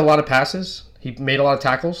completed a lot of passes. He made a lot of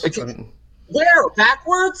tackles. Where?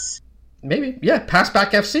 Backwards? Maybe. Yeah, pass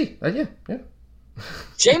back FC. Yeah.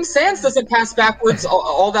 James Sands doesn't pass backwards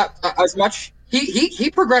all that as much.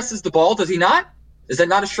 He progresses the ball, does he not? Is that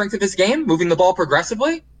not a strength of his game, moving the ball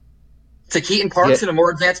progressively? To Keaton Parks in a more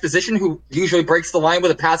advanced position, who usually breaks the line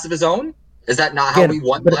with a pass of his own? Is that not how we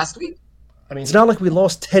won last week? I mean, it's not like we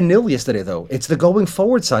lost 10-0 yesterday, though. It's the going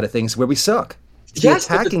forward side of things where we suck. It's the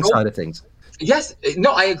attacking side of things. Yes,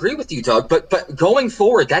 no, I agree with you, Doug. But going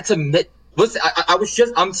forward, that's a listen.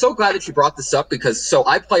 I'm so glad that you brought this up because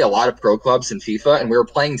I play a lot of pro clubs in FIFA, and we were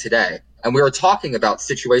playing today, and we were talking about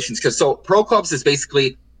situations because pro clubs is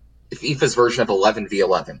basically FIFA's version of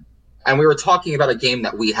 11v11, and we were talking about a game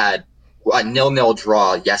that we had a 0-0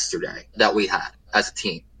 draw yesterday that we had as a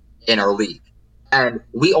team in our league. And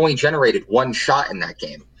we only generated one shot in that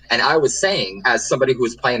game. And I was saying, as somebody who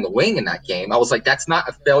was playing the wing in that game, I was like, that's not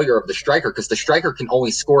a failure of the striker, because the striker can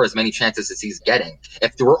only score as many chances as he's getting.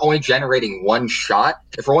 If we're only generating one shot,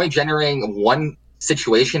 if we're only generating one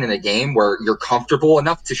situation in a game where you're comfortable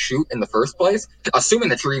enough to shoot in the first place, assuming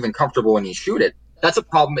that you're even comfortable when you shoot it, that's a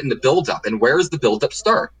problem in the build-up. And where does the build-up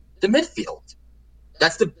start? The midfield.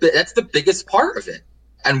 That's the biggest part of it.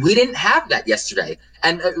 And we didn't have that yesterday.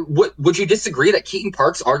 And would you disagree that Keaton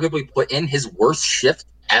Parks arguably put in his worst shift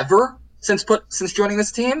ever since joining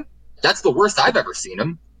this team? That's the worst I've ever seen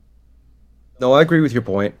him. No, I agree with your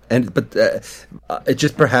point, but it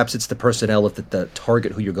just perhaps it's the personnel of the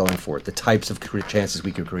target who you're going for, the types of chances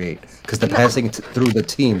we could create, because the passing through the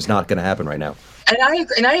team's not going to happen right now.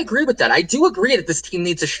 And I agree with that. I do agree that this team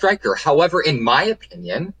needs a striker. However, in my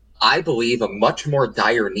opinion, I believe a much more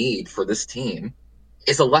dire need for this team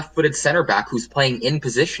is a left-footed center back who's playing in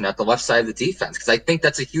position at the left side of the defense, because I think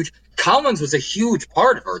that's Collins was a huge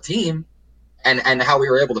part of our team and how we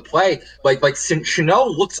were able to play. Like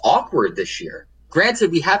Chanel looks awkward this year.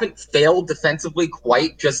 Granted, we haven't failed defensively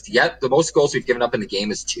quite just yet. The most goals we've given up in the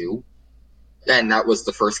game is 2, and that was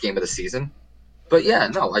the first game of the season. But yeah,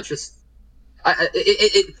 no,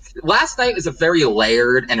 last night is a very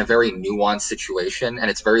layered and a very nuanced situation, and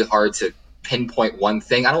it's very hard to pinpoint one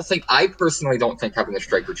thing. I personally don't think having a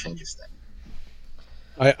striker changes things.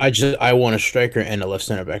 I want a striker and a left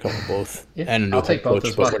center back on both. Yeah, and a new head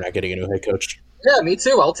coach, but we're not getting a new head coach. Yeah, me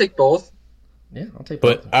too. I'll take both. Yeah, I'll take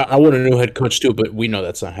both. But I want a new head coach too, but we know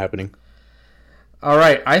that's not happening. All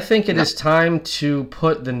right, I think it is time to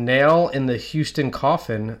put the nail in the Houston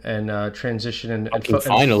coffin and transition and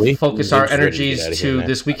finally focus our energies to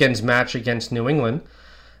this weekend's match against New England.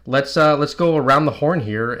 Let's go around the horn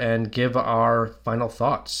here and give our final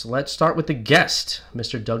thoughts. Let's start with the guest,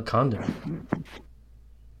 Mr. Doug Condon.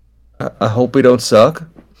 I hope we don't suck.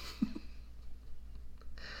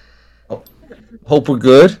 Hope we're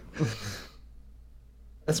good.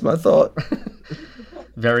 That's my thought.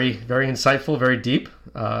 Very, very insightful, very deep.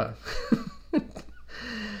 To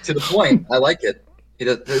the point. I like it.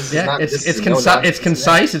 It's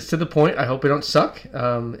concise. It's to the point. I hope we don't suck.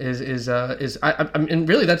 Really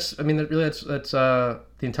that's the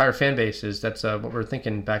entire fan base is what we're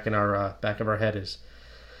thinking back in our back of our head is.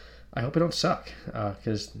 I hope we don't suck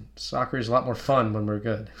because soccer is a lot more fun when we're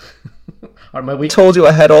good. I told you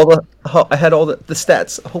I had all the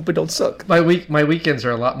stats. I hope we don't suck. My weekends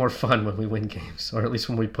are a lot more fun when we win games, or at least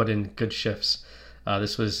when we put in good shifts.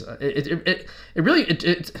 This was it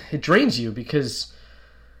drains you because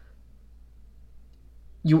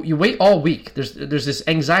you wait all week. There's this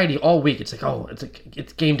anxiety all week. It's like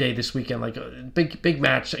it's game day this weekend, like a big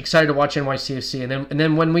match. Excited to watch NYCFC, and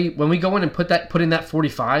then when we go in and put in that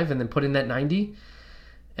 45 and then put in that 90,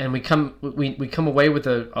 and we come away with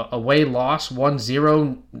a away loss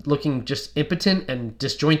 1-0, looking just impotent and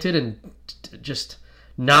disjointed and just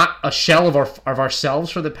not a shell of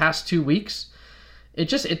ourselves for the past 2 weeks.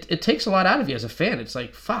 It takes a lot out of you as a fan. It's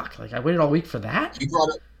like, fuck, like I waited all week for that.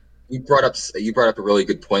 You brought up a really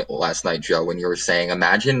good point last night, Joe, when you were saying,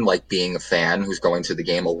 imagine like being a fan who's going to the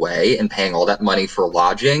game away and paying all that money for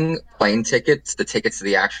lodging, plane tickets, the tickets to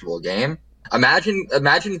the actual game.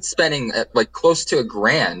 Imagine spending like close to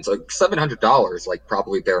 $1,000, like $700, like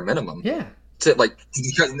probably bare minimum. Yeah. To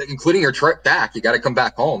including your trip back, you got to come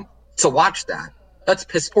back home to watch that. That's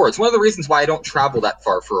piss poor. It's one of the reasons why I don't travel that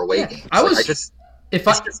far for away games.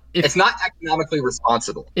 It's not economically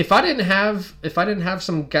responsible. If I didn't have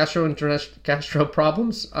some gastro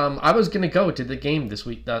problems, I was gonna go to the game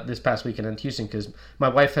this past weekend in Houston because my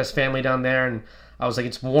wife has family down there, and I was like,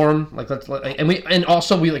 it's warm, we've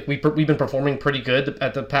been performing pretty good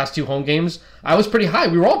at the past 2 home games. I was pretty high.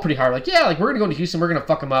 We were all pretty high. Like, yeah, like we're gonna go to Houston. We're gonna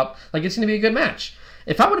fuck them up. Like it's gonna be a good match.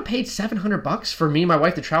 If I would have paid $700 for me and my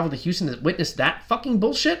wife to travel to Houston to witness that fucking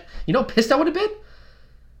bullshit, you know how pissed I would have been.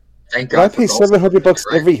 I pay $700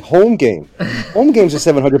 every home game. Home games are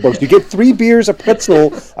 $700. You get 3 beers, a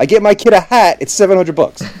pretzel. I get my kid a hat. It's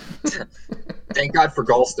 $700. Thank God for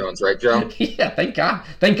gallstones, right, Joe? Yeah, thank God.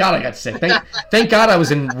 Thank God I got sick. Thank God I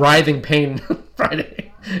was in writhing pain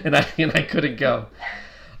Friday, and I couldn't go.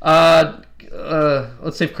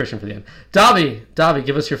 Let's save Christian for the end. Davi,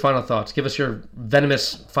 give us your final thoughts. Give us your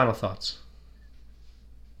venomous final thoughts.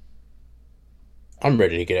 I'm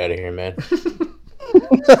ready to get out of here, man.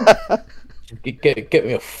 Get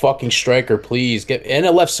me a fucking striker, please. And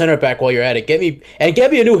a left center back while you're at it. Get me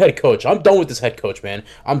a new head coach. I'm done with this head coach, man.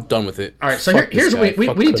 I'm done with it. All right, so here's what we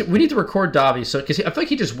need to record Davi. So because I feel like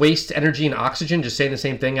he just wastes energy and oxygen just saying the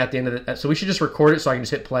same thing at the end of the. So we should just record it so I can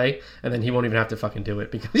just hit play, and then he won't even have to fucking do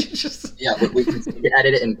it because he's just. Yeah, we can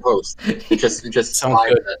edit it in post. Just sounds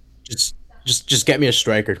good. Just get me a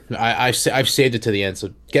striker. I've saved it to the end,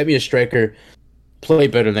 so get me a striker. Play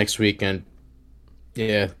better next week, and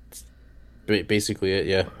yeah, basically it.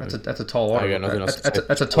 Yeah, that's a tall order. I got nothing else to say.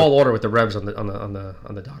 That's a tall order with the Revs on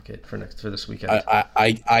the docket for this weekend.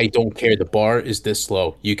 I don't care. The bar is this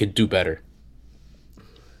low. You could do better.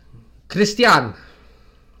 Christian,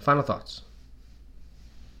 final thoughts.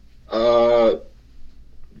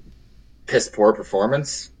 Piss poor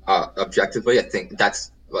performance. Objectively, I think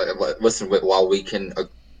that's. Listen, while we can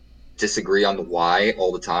disagree on the why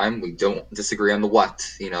all the time, we don't disagree on the what.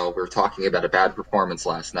 We were talking about a bad performance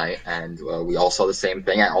last night, and we all saw the same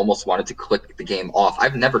thing. I almost wanted to click the game off.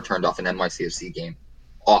 I've never turned off an NYCFC game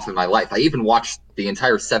off in my life. I even watched the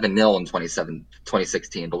entire 7-0 in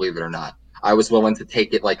 2016, believe it or not. I was willing to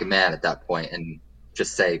take it like a man at that point and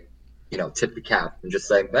just say, tip the cap and just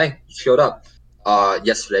say, hey, you showed up.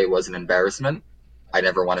 Yesterday was an embarrassment. I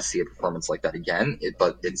never want to see a performance like that again,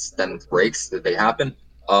 but it's then breaks that they happen.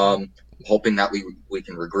 Hoping that we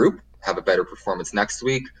can regroup, have a better performance next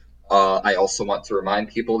week. I also want to remind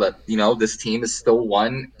people that, this team is still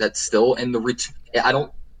one that's still in the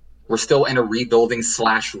we're still in a rebuilding /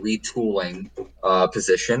 retooling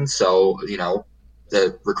position. So,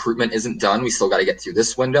 the recruitment isn't done. We still got to get through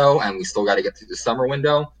this window, and we still got to get through the summer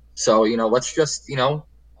window. So, let's just,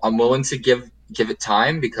 I'm willing to give it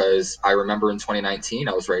time, because I remember in 2019,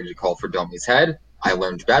 I was ready to call for Domi's head. I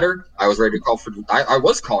learned better. I was ready to call for. I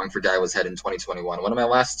was calling for Daiwa's head in 2021. One of my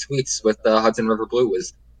last tweets with Hudson River Blue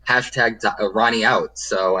was hashtag Ronnie out.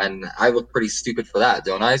 So, and I look pretty stupid for that,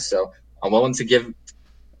 don't I? So I'm willing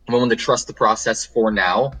to trust the process for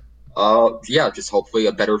now. Just hopefully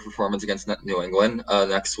a better performance against New England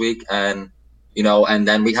next week, and and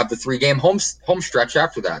then we have the 3-game home stretch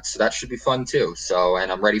after that, so that should be fun too. So,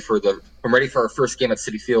 and I'm ready for our first game at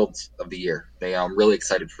Citi Field of the year. I'm really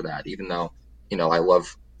excited for that, even though I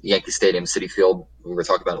love Yankee Stadium, Citi Field. We were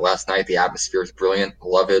talking about it last night. The atmosphere is brilliant.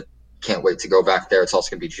 Love it. Can't wait to go back there. It's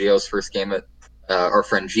also going to be Gio's first game at our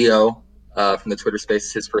friend Gio from the Twitter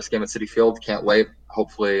Space, his first game at Citi Field. Can't wait.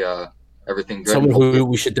 Hopefully everything good. Someone who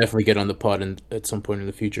we should definitely get on the pod at some point in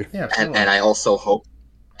the future. Yeah, and I also hope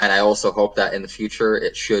that in the future,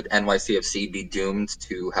 it should NYCFC be doomed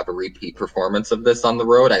to have a repeat performance of this on the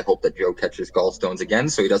road. I hope that Joe catches gallstones again,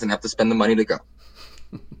 so he doesn't have to spend the money to go.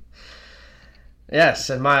 Yes,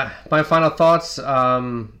 and my final thoughts.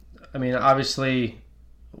 Obviously,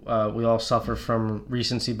 we all suffer from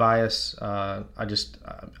recency bias. I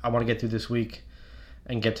want to get through this week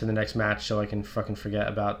and get to the next match so I can fucking forget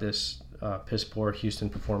about this piss poor Houston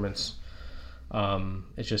performance.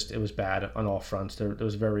 It was bad on all fronts. There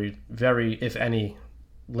was very, very, if any,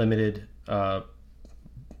 limited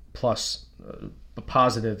plus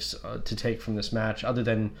positives to take from this match, other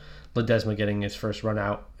than Ledesma getting his first run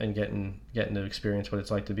out and getting to experience what it's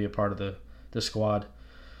like to be a part of the squad.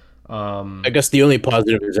 I guess the only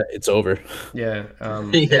positive is that it's over. Yeah.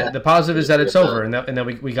 The positive is that it's over, and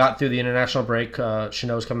that we got through the international break.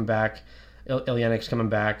 Chanot's coming back, Ilyanik's coming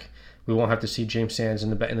back. We won't have to see James Sands in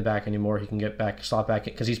the back anymore. He can get back, slot back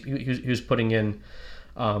in, because he was putting in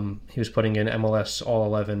MLS all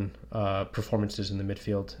 11 performances in the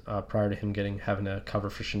midfield prior to him having to cover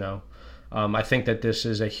for Chanot. I think that this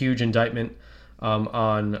is a huge indictment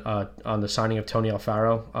on the signing of Tony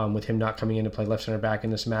Alfaro. With him not coming in to play left center back in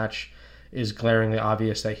this match, is glaringly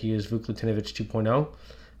obvious that he is Vuklinovic 2.0,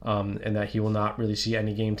 and that he will not really see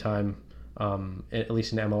any game time, at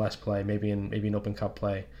least in MLS play, maybe in Open Cup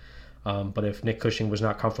play. But if Nick Cushing was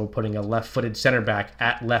not comfortable putting a left-footed center back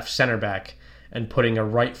at left center back and putting a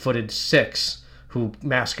right-footed 6 who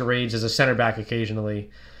masquerades as a center back occasionally,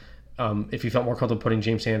 if he felt more comfortable putting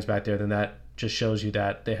James Sands back there, then that just shows you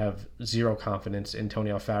that they have zero confidence in Tony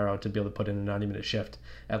Alfaro to be able to put in a 90-minute shift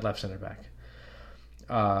at left center back.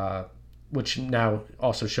 Which now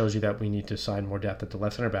also shows you that we need to sign more depth at the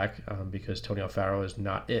left center back, because Tony Alfaro is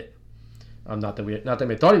not it. Not that we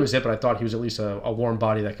thought he was it, but I thought he was at least a warm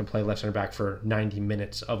body that can play left center back for 90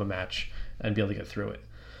 minutes of a match and be able to get through it.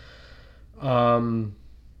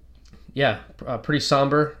 Pretty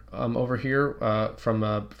somber over here from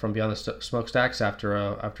beyond the smokestacks after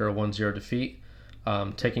a 1-0 defeat.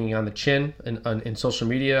 Taking on the chin in social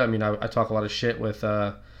media. I talk a lot of shit with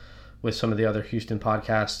some of the other Houston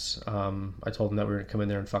podcasts. I told them that we were going to come in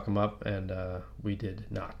there and fuck them up, and we did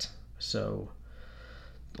not. So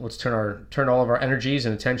let's turn all of our energies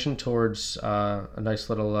and attention towards a nice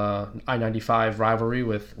little I-95 rivalry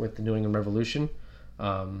with the New England Revolution.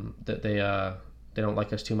 That they don't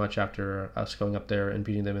like us too much after us going up there and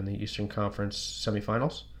beating them in the Eastern Conference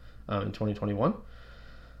semifinals in 2021.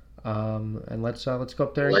 And let's go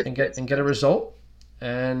up there and get a result.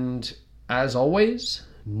 And as always,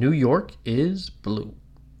 New York is blue.